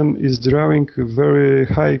system is drawing very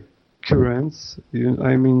high currents,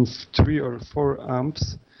 I mean 3 or 4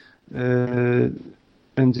 amps,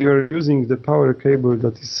 and you are using the power cable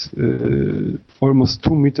that is almost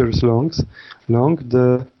 2 meters long,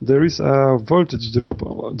 there is a voltage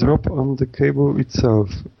drop on the cable itself,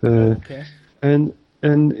 and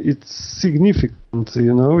it's significant.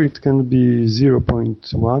 It can be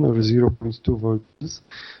 0.1 or 0.2 volts.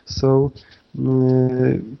 So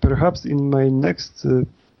perhaps in my next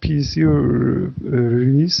PSU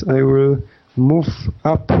release, I will move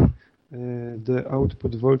up the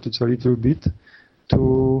output voltage a little bit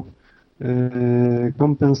to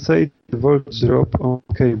compensate the voltage drop on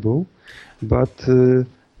cable, but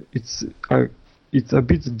it's a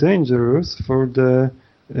bit dangerous for the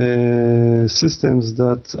systems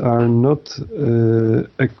that are not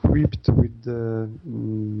equipped with the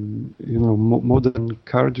modern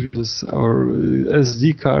cartridges or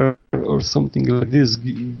SD card or something like this,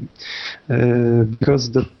 because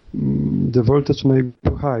the voltage may be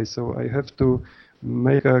too high. So I have to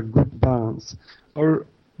make a good balance, or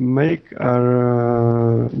make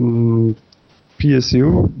a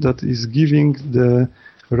PSU that is giving the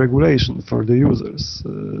regulation for the users,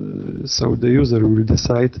 so the user will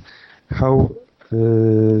decide how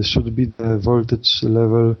should be the voltage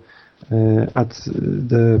level at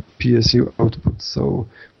the PSU output, so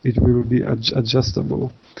it will be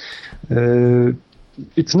adjustable.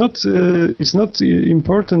 It's not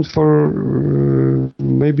important for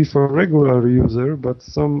maybe for regular user, but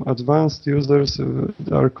some advanced users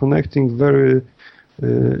are connecting very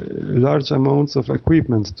large amounts of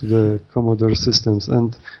equipment to the Commodore systems,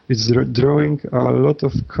 and it's drawing a lot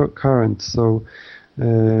of current. So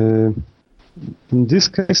in these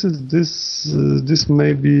cases, this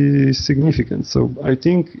may be significant. So I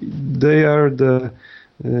think they are the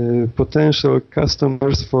potential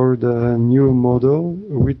customers for the new model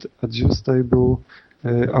with adjustable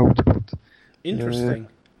output. Interesting.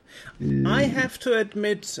 I have to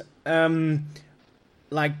admit,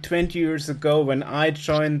 like 20 years ago when I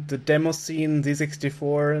joined the demo scene,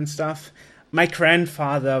 Z64 and stuff, my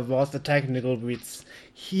grandfather was the technical bits.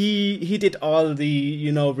 He did all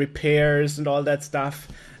the, repairs and all that stuff.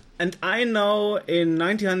 And I know in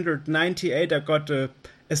 1998 I got a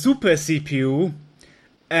Super CPU,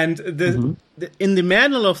 and in the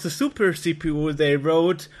manual of the Super CPU they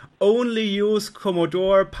wrote, only use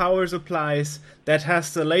Commodore power supplies that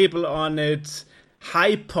has the label on it,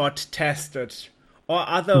 HiPod tested, or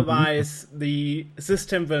otherwise the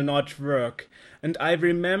system will not work. And I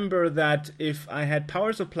remember that if I had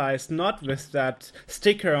power supplies not with that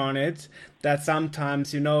sticker on it, that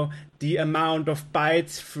sometimes, the amount of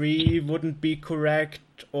bytes free wouldn't be correct,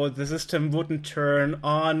 or the system wouldn't turn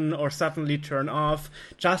on or suddenly turn off,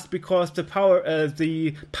 just because the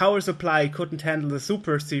power supply couldn't handle the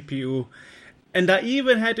Super CPU. And I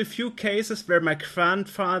even had a few cases where my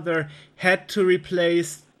grandfather had to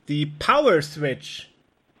replace the power switch.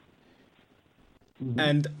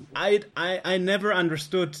 And I never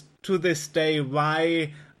understood to this day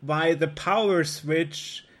why the power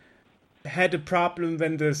switch had a problem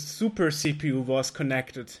when the Super CPU was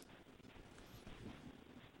connected.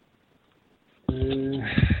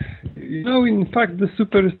 In fact, the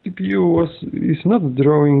Super CPU is not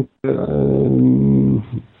drawing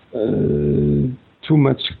too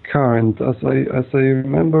much current. As I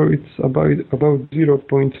remember, it's about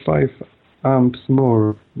 0.5 amps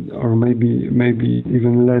more, or maybe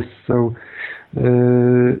even less. So,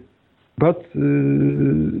 but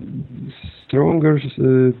stronger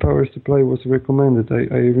power supply was recommended.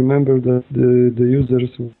 I remember that the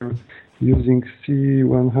users were using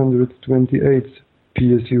C128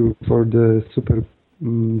 PSU for the Super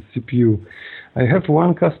CPU. I have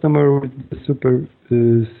one customer with the Super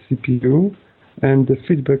CPU, and the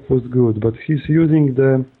feedback was good. But he's using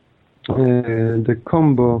the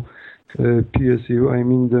combo PSU, I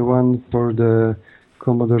mean the one for the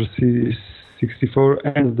Commodore C64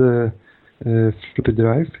 and the floppy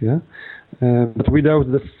drive, but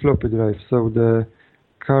without the floppy drive. So the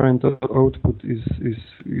current output is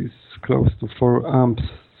close to 4 amps.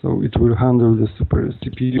 So it will handle the Super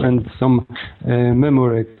CPU and some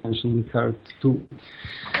memory extension card too.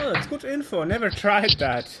 Oh, that's good info. Never tried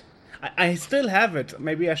that. I still have it.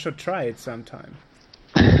 Maybe I should try it sometime.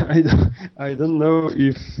 I don't know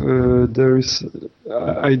if there is.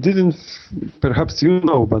 I didn't. Perhaps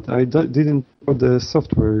but I didn't know the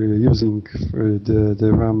software using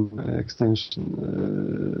the RAM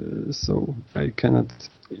extension. So I cannot.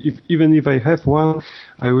 Even if I have one,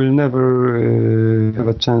 I will never have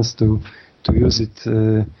a chance to use it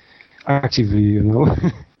actively.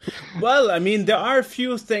 Well, I mean, there are a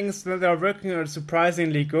few things that are working on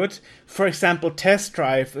surprisingly good. For example, Test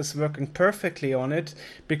Drive is working perfectly on it,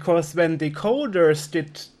 because when the coders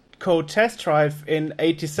did code Test Drive in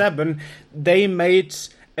 '87, they made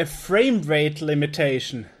a frame rate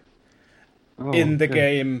limitation in the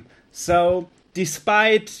game. So,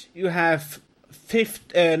 despite you have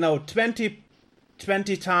 20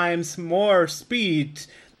 times more speed,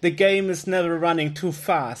 the game is never running too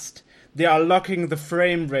fast. They are locking the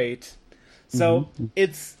frame rate, so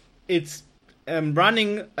it's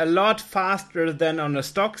running a lot faster than on a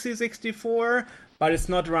stock C64, but it's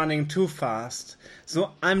not running too fast.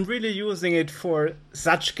 So I'm really using it for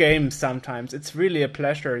such games sometimes. It's really a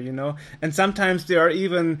pleasure, And sometimes there are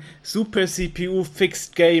even Super CPU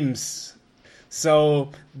fixed games,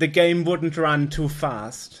 so the game wouldn't run too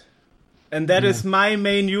fast. And that is my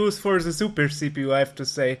main use for the Super CPU, I have to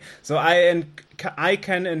say. So I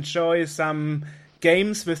can enjoy some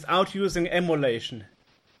games without using emulation.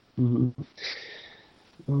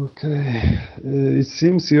 Okay. It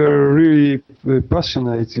seems you're really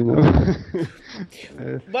passionate,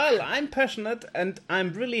 Well, I'm passionate, and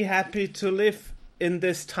I'm really happy to live in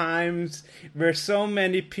these times where so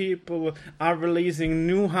many people are releasing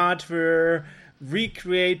new hardware,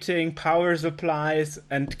 recreating power supplies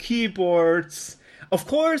and keyboards. Of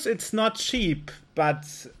course, it's not cheap, but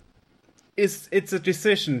it's a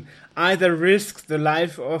decision. Either risk the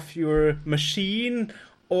life of your machine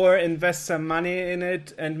or invest some money in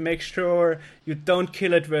it and make sure you don't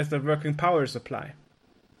kill it with a working power supply.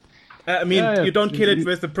 You don't kill it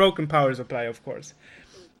with a broken power supply, of course.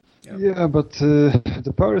 Yeah, but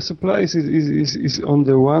the power supplies is on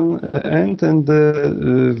the one end, and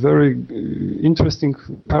the very interesting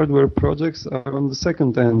hardware projects are on the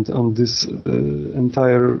second end on this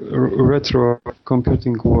entire retro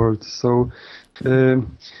computing world. So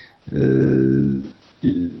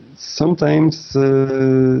sometimes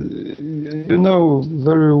you know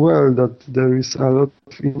very well that there is a lot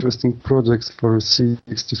of interesting projects for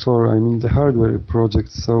C64. I mean the hardware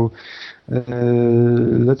projects. So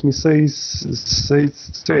let me say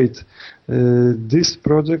straight, these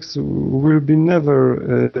projects will be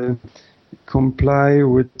never comply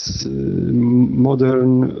with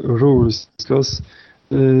modern rules because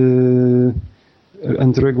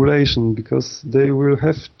and regulation, because they will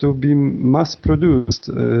have to be mass produced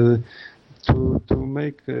to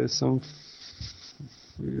make some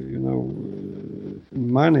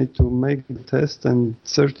money to make the test and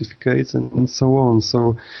certificates and so on.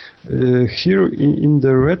 So here in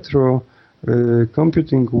the retro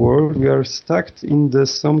computing world, we are stuck in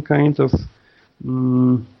some kind of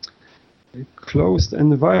closed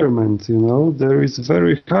environment. There is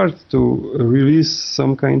very hard to release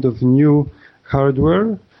some kind of new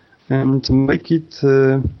hardware and make it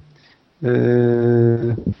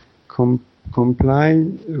comply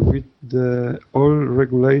with the all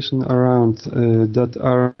regulation around that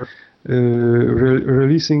are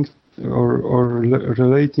releasing or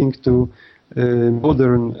relating to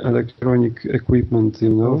modern electronic equipment.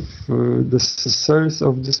 The sales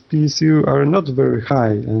of this PSU are not very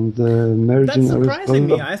high, and margin. That's surprising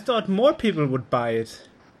me. I thought more people would buy it.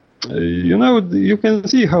 You can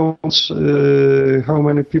see how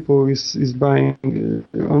many people is buying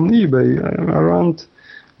on eBay. Around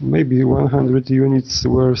maybe 100 units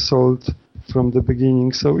were sold from the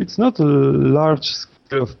beginning, so it's not a large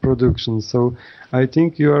scale of production. So I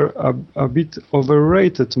think you are a bit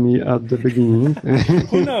overrated me at the beginning.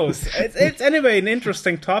 Who knows? It's anyway an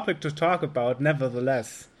interesting topic to talk about,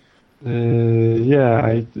 nevertheless. It's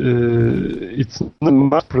not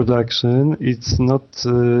mass production. It's not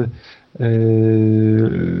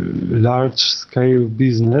large scale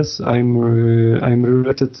business. I'm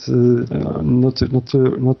related, not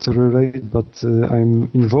related, but I'm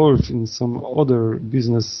involved in some other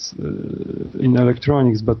business in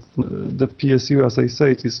electronics. But the PSU, as I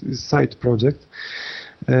said, is side project.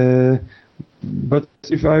 But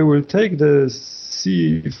if I will take the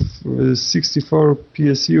C64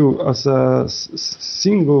 PSU as a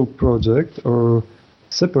single project or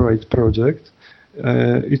separate project,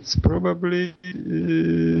 it's probably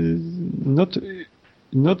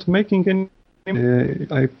not making any.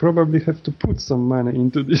 I probably have to put some money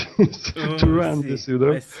into this to run this.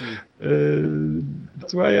 I see.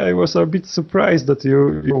 That's why I was a bit surprised that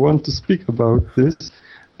you want to speak about this.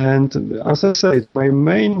 And as I said, my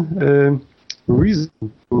main reason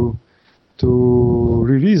to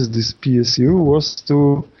release this PSU was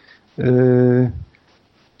to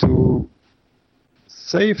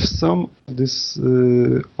save some of these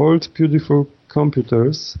old beautiful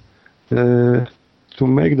computers, to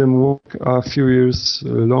make them work a few years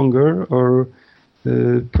longer, or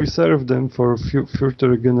preserve them for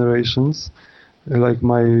future generations, like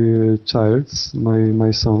my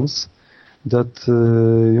my sons, that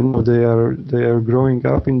they are growing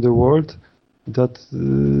up in the world that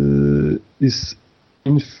is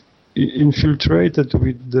infiltrated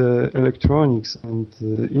with the electronics and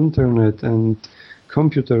internet and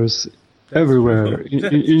computers everywhere.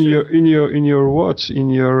 In your watch, in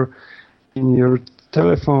your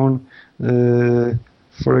telephone.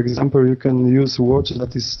 For example, you can use a watch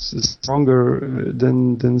that is stronger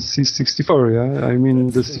than C64. Yeah, I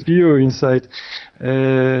mean the CPU inside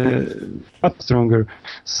much stronger.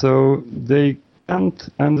 So they can't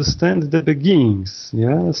understand the beginnings.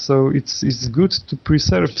 Yeah, so it's good to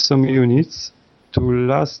preserve some units to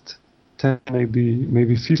last 10,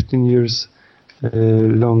 maybe 15 years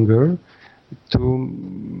longer, to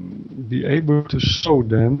be able to show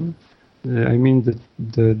them. I mean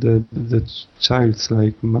the childs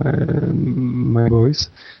like my boys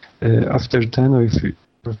after 10 or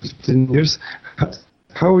 15 years,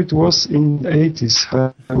 how it was in the 80s.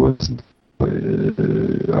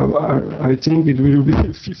 I think it will be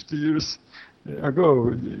 50 years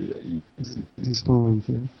ago. This moment.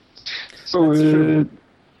 Yeah. So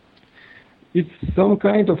it's some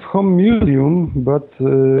kind of home museum, but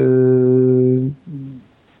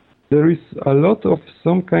there is a lot of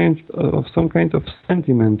some kind of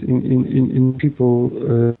sentiment in people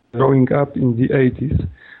growing up in the 80s,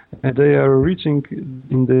 and they are reaching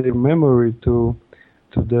in their memory to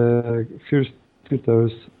the first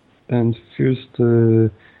computers and first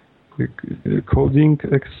coding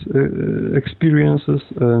experiences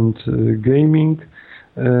and gaming.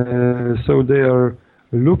 So they are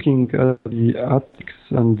looking at the attics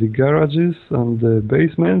and the garages and the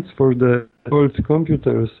basements for the old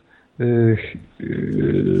computers,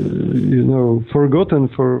 forgotten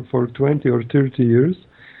for 20 or 30 years,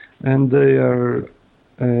 and they are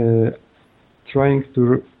trying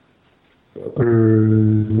to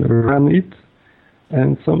run it,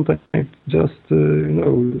 and sometimes just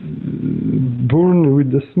burn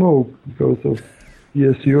with the smoke because of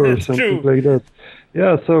PSU or That's something true. like that.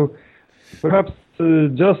 Yeah, so perhaps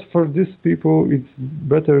just for these people, it's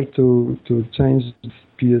better to change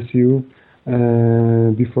PSU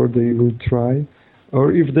before they will try,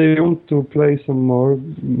 or if they want to play some more.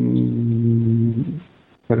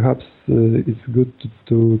 Perhaps it's good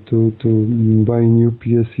to buy new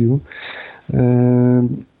PSU.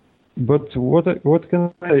 But what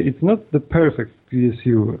can I say? It's not the perfect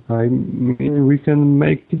PSU. I mean, we can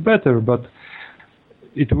make it better, but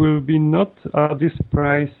it will be not at this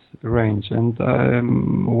price range. And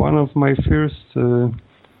one of my first,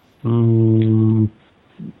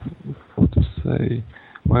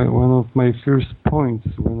 one of my first points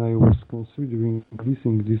when I was considering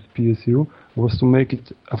leasing this PSU was to make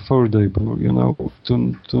it affordable,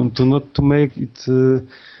 to not to make it too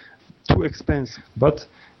expensive. But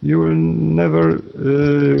you will never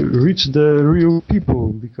reach the real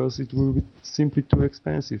people because it will be simply too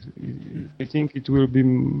expensive. I think it will be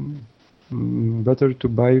better to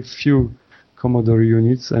buy few Commodore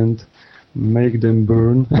units and make them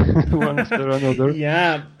burn one after another.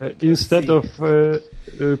 Yeah. Instead of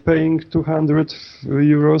paying 200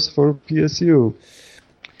 euros for PSU.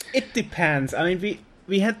 It depends. I mean,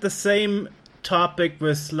 we had the same topic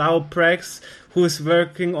with Lau Prex, who's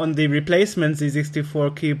working on the replacement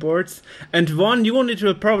Z64 keyboards, and one unit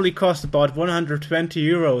will probably cost about 120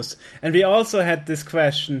 euros. And we also had this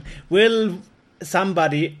question, will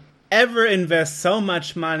somebody ever invest so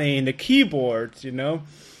much money in a keyboard,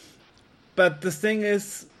 But the thing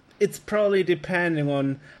is, it's probably depending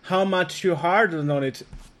on how much you harden on it.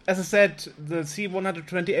 As I said, the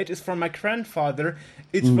C128 is from my grandfather.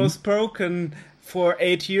 It was broken for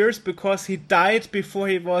 8 years because he died before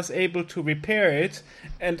he was able to repair it,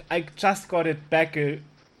 and I just got it back a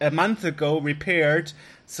month ago repaired.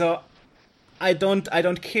 So I don't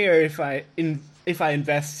care if I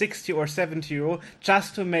invest 60 or 70 euro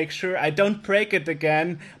just to make sure I don't break it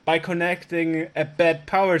again by connecting a bad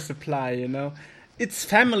power supply. It's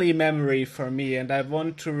family memory for me, and I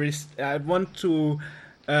want to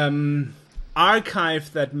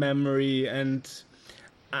archive that memory. And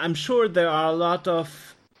I'm sure there are a lot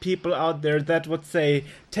of people out there that would say,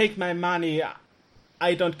 take my money,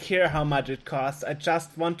 I don't care how much it costs, I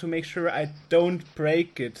just want to make sure I don't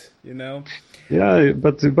break it, Yeah,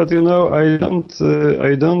 but I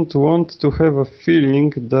don't want to have a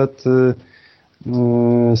feeling that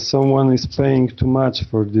someone is paying too much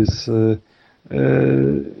for this.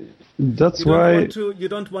 That's why you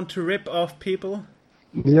don't want to rip off people.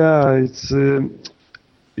 Yeah, it's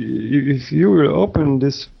if you will open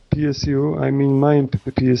this PSU, I mean my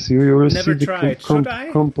PSU, you will Never see tried. the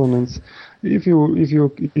components. If you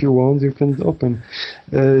want, you can open.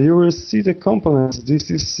 You will see the components. This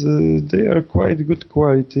is they are quite good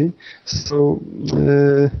quality. So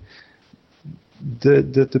the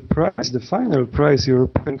price, the final price you're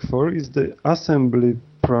paying for is the assembly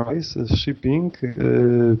price, shipping,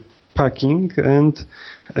 packing, and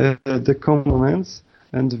the components,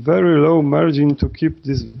 and very low margin to keep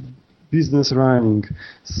this business running.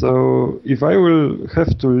 So if I will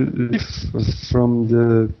have to live from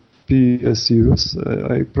the PSUs,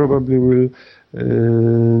 I probably will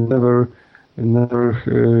never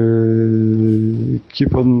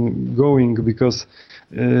keep on going, because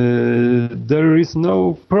there is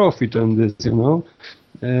no profit on this,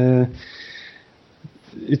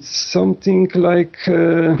 it's something like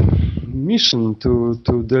a mission to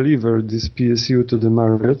deliver this PSU to the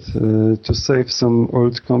market, to save some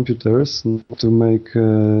old computers, to make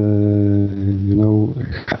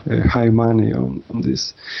high money on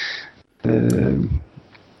this.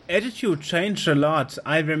 Attitude changed a lot.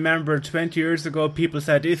 I remember 20 years ago people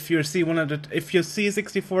said, if your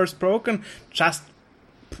C64 is broken, just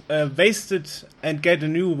waste it and get a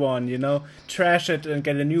new one, trash it and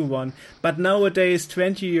get a new one. But nowadays,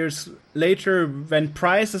 20 years later, when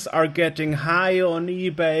prices are getting high on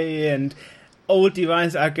eBay and old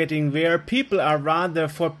devices are getting rare, people are rather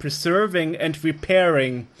for preserving and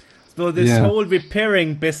repairing. So this whole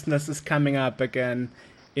repairing business is coming up again,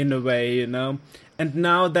 in a way, And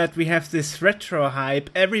now that we have this retro hype,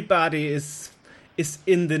 everybody is is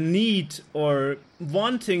in the need or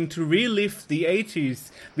wanting to relive the 80s.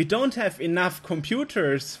 We don't have enough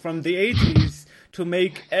computers from the 80s to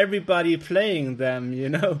make everybody playing them, you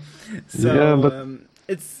know. So yeah, but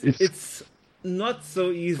it's not so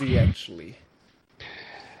easy actually.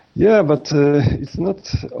 Yeah, but it's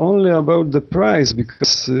not only about the price,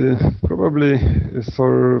 because probably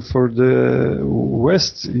for the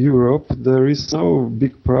West Europe there is no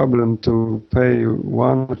big problem to pay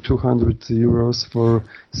 100 or 200 euros for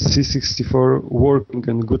C64 working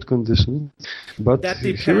in good condition. But that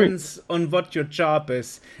depends on what your job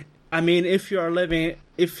is. I mean, if you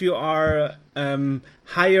are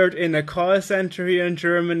hired in a call center here in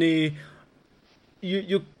Germany,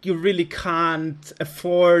 you really can't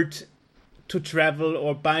afford to travel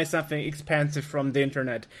or buy something expensive from the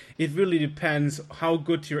internet. It really depends how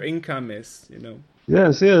good your income is, you know.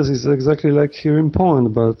 Yes, it's exactly like here in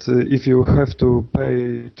Poland, but if you have to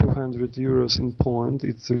pay 200 euros in Poland,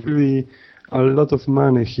 it's really a lot of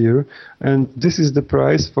money here, and this is the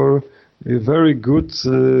price for a very good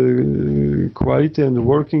quality and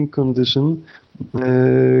working condition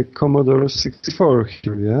Commodore 64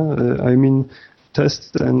 here, yeah? I mean,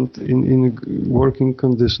 tested and in working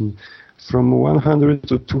condition, from 100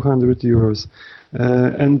 to 200 euros.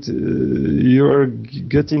 And you are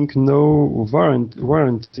getting no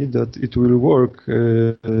warranty that it will work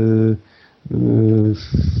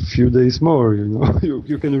few days more, you know.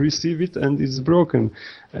 You can receive it and it's broken,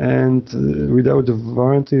 and without the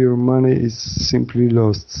warranty your money is simply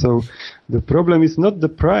lost. So the problem is not the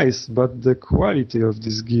price but the quality of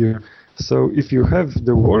this gear. So if you have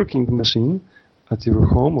the working machine at your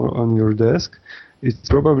home or on your desk, it's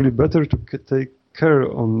probably better to take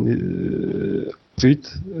care on it,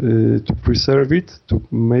 to preserve it, to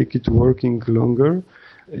make it working longer,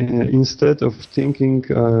 instead of thinking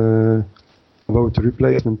about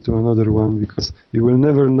replacement to another one, because you will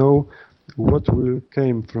never know what will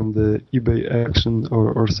came from the eBay action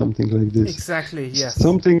or something like this. Exactly, yes.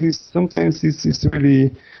 Sometimes it's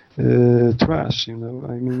really trash, you know.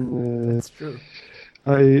 I mean, that's true.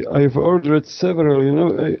 I've ordered several, you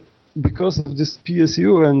know, because of this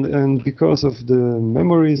PSU and because of the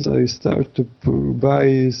memories, I start to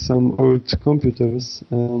buy some old computers,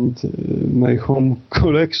 and my home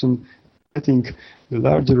collection getting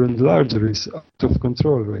larger and larger, is out of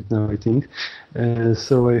control right now, I think.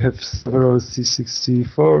 So I have several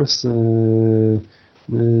C64s,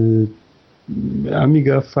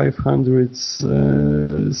 Amiga 500s,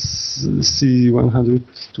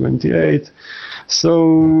 C128. So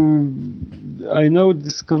I know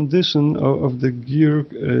this condition of the gear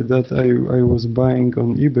that I was buying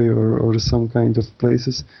on eBay or some kind of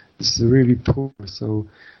places is really poor. So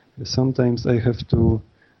sometimes I have to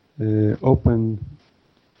open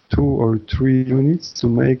 2 or 3 units to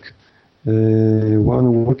make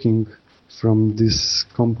one working from these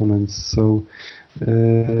components. So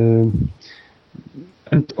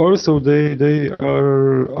and also they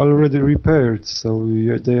are already repaired, so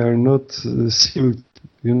they are not sealed,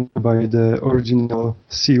 you know, by the original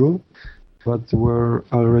seal, but were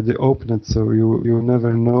already opened, so you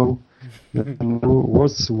never know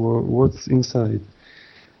what's inside.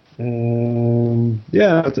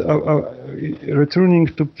 Returning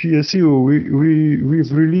to PSU,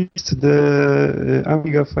 we've released the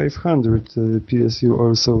Amiga 500 PSU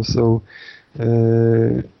also, so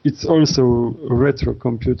it's also retro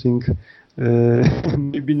computing,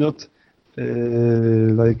 maybe not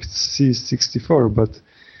like C64, but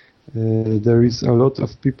there is a lot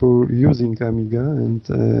of people using Amiga and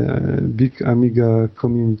big Amiga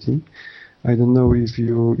community. I don't know if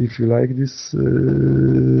you like this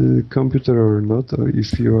computer or not, or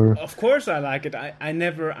if you are. Of course, I like it. I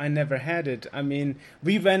never had it. I mean,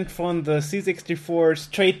 we went from the C64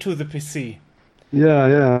 straight to the PC.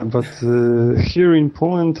 Yeah, but here in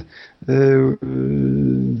Poland, the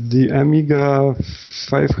Amiga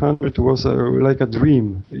 500 was like a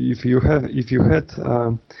dream. If you had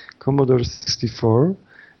Commodore 64,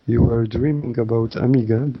 you were dreaming about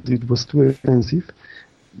Amiga, but it was too expensive.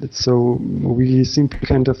 So we simply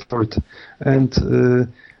can't afford, and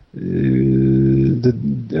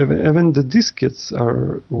even the diskettes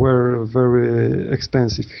were very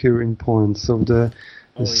expensive here in Poland. So the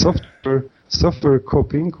software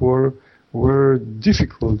copying were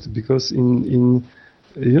difficult, because in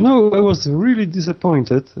you know, I was really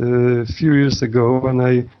disappointed a few years ago when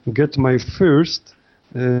I get my first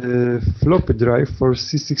floppy drive for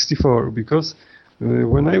C64, because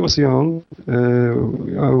when I was young,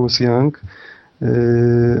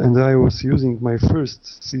 and I was using my first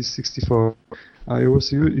C64. I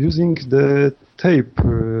was using the tape.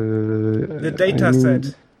 The data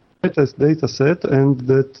set. data set and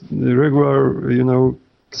that regular,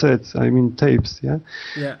 sets, I mean tapes, yeah?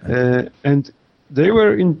 Yeah. And they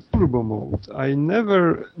were in turbo mode. I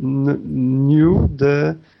never knew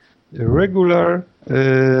the regular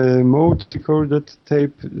mode recorded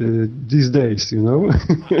tape these days, Oh,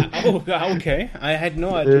 okay. I had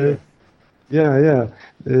no idea. Yeah.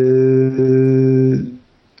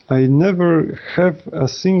 I never have a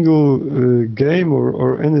single game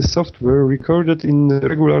or any software recorded in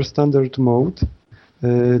regular standard mode.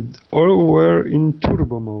 All were in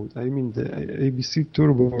turbo mode. I mean the ABC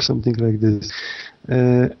Turbo or something like this.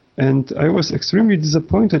 And I was extremely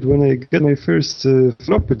disappointed when I got my first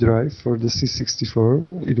floppy drive for the C64.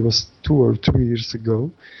 It was 2 or 3 years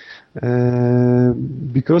ago.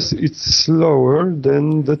 Because it's slower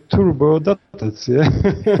than the turbo datasets, yeah.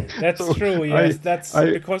 That's so true, yes. That's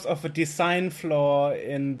because of a design flaw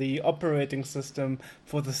in the operating system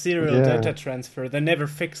for the serial data transfer. They never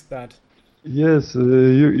fixed that. Yes,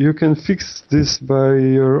 you can fix this by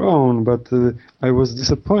your own, but I was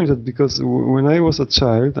disappointed because when I was a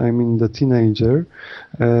child, I mean the teenager,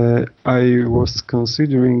 I was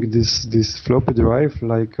considering this floppy drive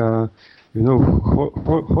like a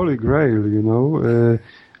holy grail,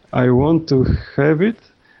 I want to have it,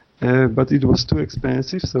 but it was too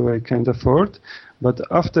expensive, so I can't afford. But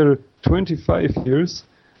after 25 years,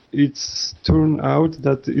 it's turned out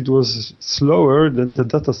that it was slower than the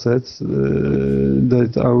datasets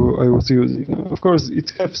that I was using. Of course,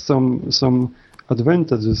 it has some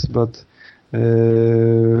advantages, but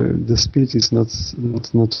the speed is not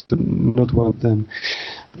one of them.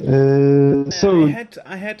 So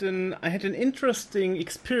I had an interesting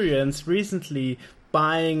experience recently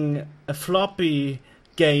buying a floppy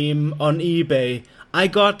game on eBay. I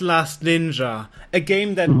got Last Ninja, a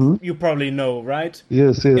game that you probably know, right?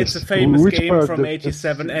 Yes. It's a famous game from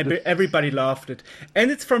 '87. Everybody loved it, and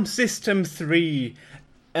it's from System 3.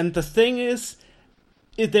 And the thing is,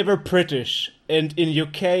 they were British, and in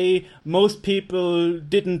UK, most people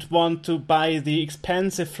didn't want to buy the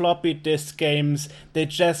expensive floppy disk games. They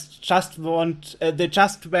just went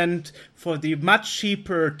for the much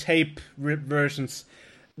cheaper tape versions.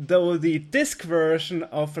 Though the disc version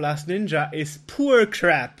of Last Ninja is poor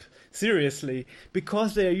crap, seriously,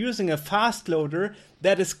 because they are using a fast loader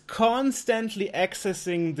that is constantly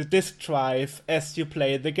accessing the disk drive as you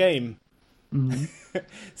play the game. Mm-hmm.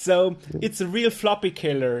 So it's a real floppy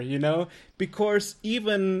killer, because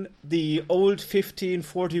even the old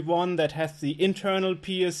 1541 that has the internal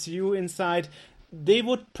PSU inside, they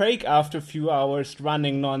would break after a few hours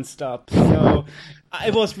running non-stop. So I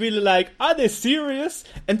was really like, are they serious?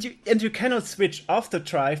 And you cannot switch off the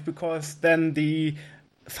drive because then the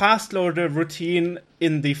fast loader routine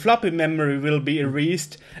in the floppy memory will be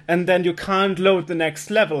erased, and then you can't load the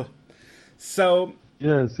next level. So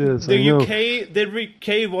yes, the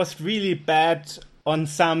UK was really bad on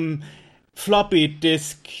some floppy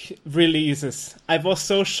disk releases. I was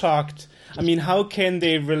so shocked. I mean, how can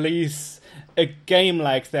they release a game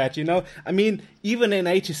like that, I mean, even in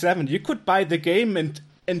 '87, you could buy the game and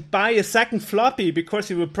buy a second floppy because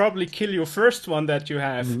you will probably kill your first one that you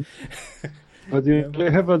have. Mm-hmm. But I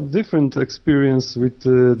have a different experience with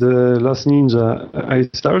the Last Ninja. I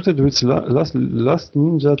started with Last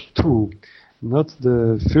Ninja 2. Not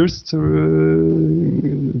the first,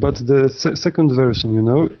 but the second version,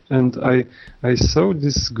 And I saw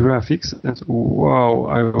this graphics and wow,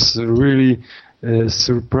 I was really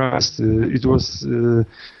surprised. It was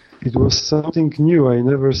something new. I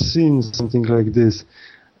never seen something like this,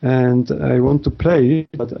 and I want to play it,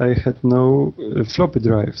 but I had no floppy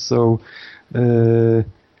drive. So the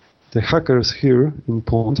hackers here in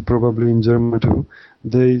Poland, probably in Germany too,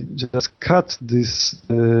 they just cut this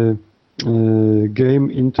game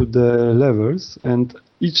into the levels, and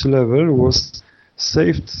each level was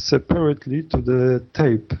saved separately to the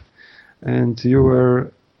tape, and you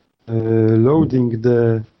were loading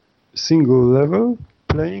the single level,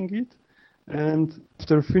 playing it, and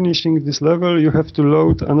after finishing this level you have to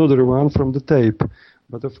load another one from the tape.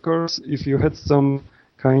 But of course, if you had some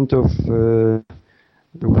kind of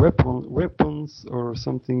weapons or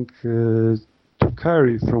something to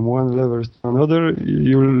carry from one level to another,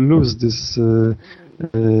 you lose this, so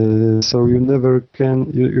you never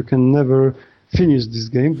can you can never finish this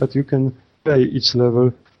game, but you can play each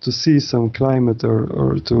level to see some climate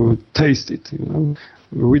or to taste it,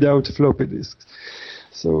 without floppy disks.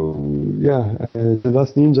 So the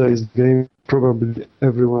Last Ninja is the game probably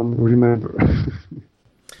everyone remember.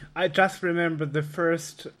 I just remember the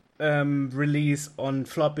first release on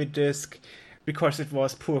floppy disk because it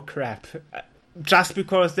was poor crap. Just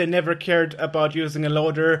because they never cared about using a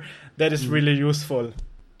loader that is really useful.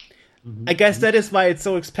 I guess that is why it's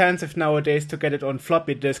so expensive nowadays to get it on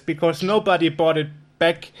floppy disk, because nobody bought it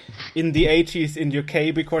back in the 80s in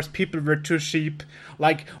UK because people were too cheap.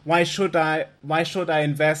 Like, why should I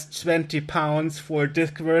invest £20 for a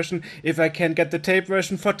disc version if I can get the tape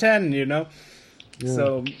version for 10, you know? Yeah.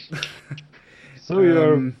 So you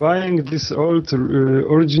are buying these old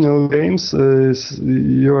original games.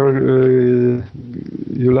 You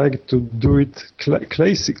like to do it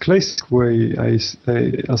classic way. I'm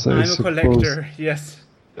a collector. Yes.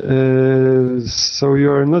 So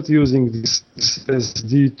you are not using this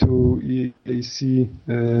SD to EAC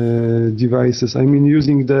devices. I mean,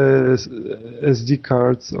 using the SD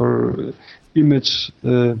cards or image.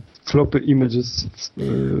 Floppy images.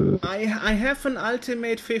 I have an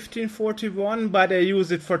Ultimate 1541, but I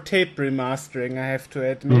use it for tape remastering, I have to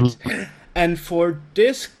admit. And for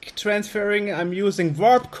disc transferring, I'm using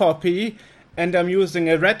Warp Copy, and I'm using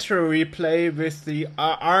a retro replay with the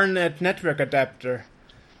RNet network adapter.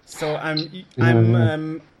 So I'm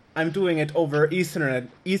doing it over Ethernet.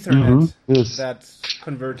 Yes. That's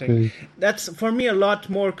converting. Okay. That's for me a lot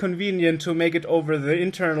more convenient to make it over the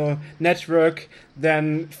internal network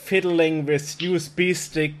than fiddling with USB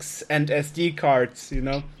sticks and SD cards, you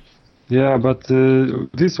know. Yeah, but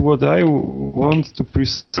this what I want to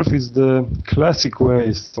preserve is the classic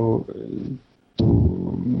way. So to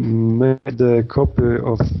make the copy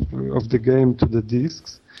of the game to the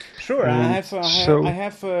discs. Sure, I have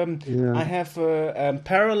a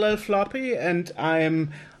parallel floppy, and I'm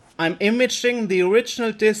imaging the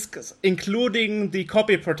original discs, including the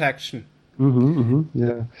copy protection.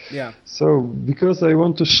 Yeah. So because I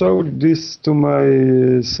want to show this to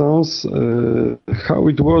my sons, how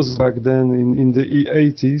it was back then in the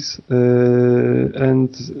 80s,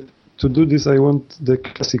 and to do this, I want the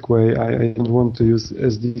classic way. I don't want to use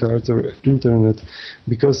SD cards or internet,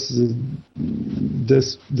 because the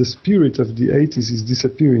spirit of the 80s is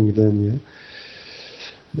disappearing then.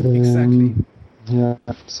 Yeah. Exactly. Yeah.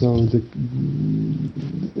 So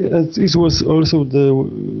it was also the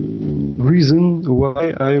reason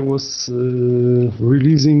why I was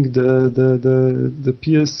releasing the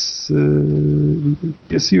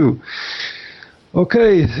PSU.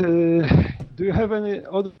 Okay, do you have any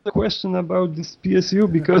other question about this PSU?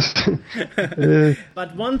 Because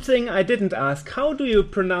but one thing I didn't ask, how do you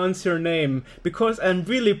pronounce your name? Because I'm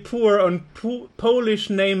really poor on Polish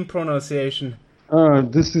name pronunciation.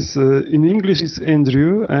 This is, in English it's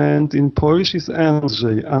Andrew, and in Polish it's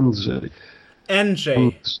Andrzej.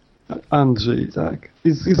 Andrzej, tak.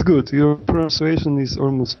 It's good. Your pronunciation is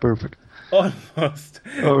almost perfect. Almost.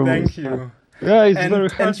 Thank you. Yeah, it's very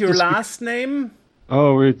hard. And your last name?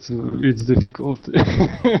 Oh, it's difficult.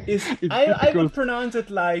 I would pronounce it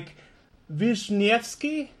like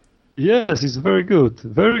Wisniewski. Yes, it's very good.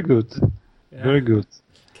 Very good. Yeah. Very good.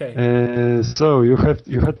 Okay. So you had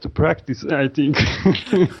to practice, I think.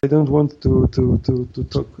 I don't want to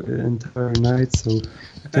talk entire night. So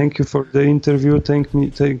thank you for the interview. Thank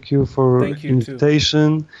you for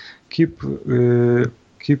invitation. Too.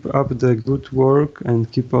 Keep up the good work and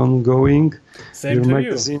keep on going. Same to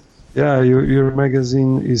you. Yeah, your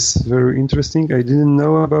magazine is very interesting. I didn't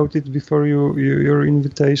know about it before your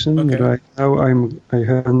invitation. Okay. Right now I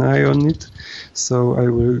have an eye on it, so I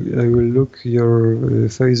will look your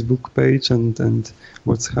Facebook page and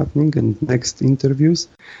what's happening and next interviews.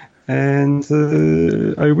 And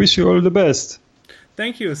I wish you all the best.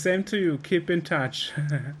 Thank you. Same to you. Keep in touch.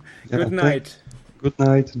 Good night. Good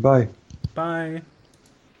night. Bye. Bye.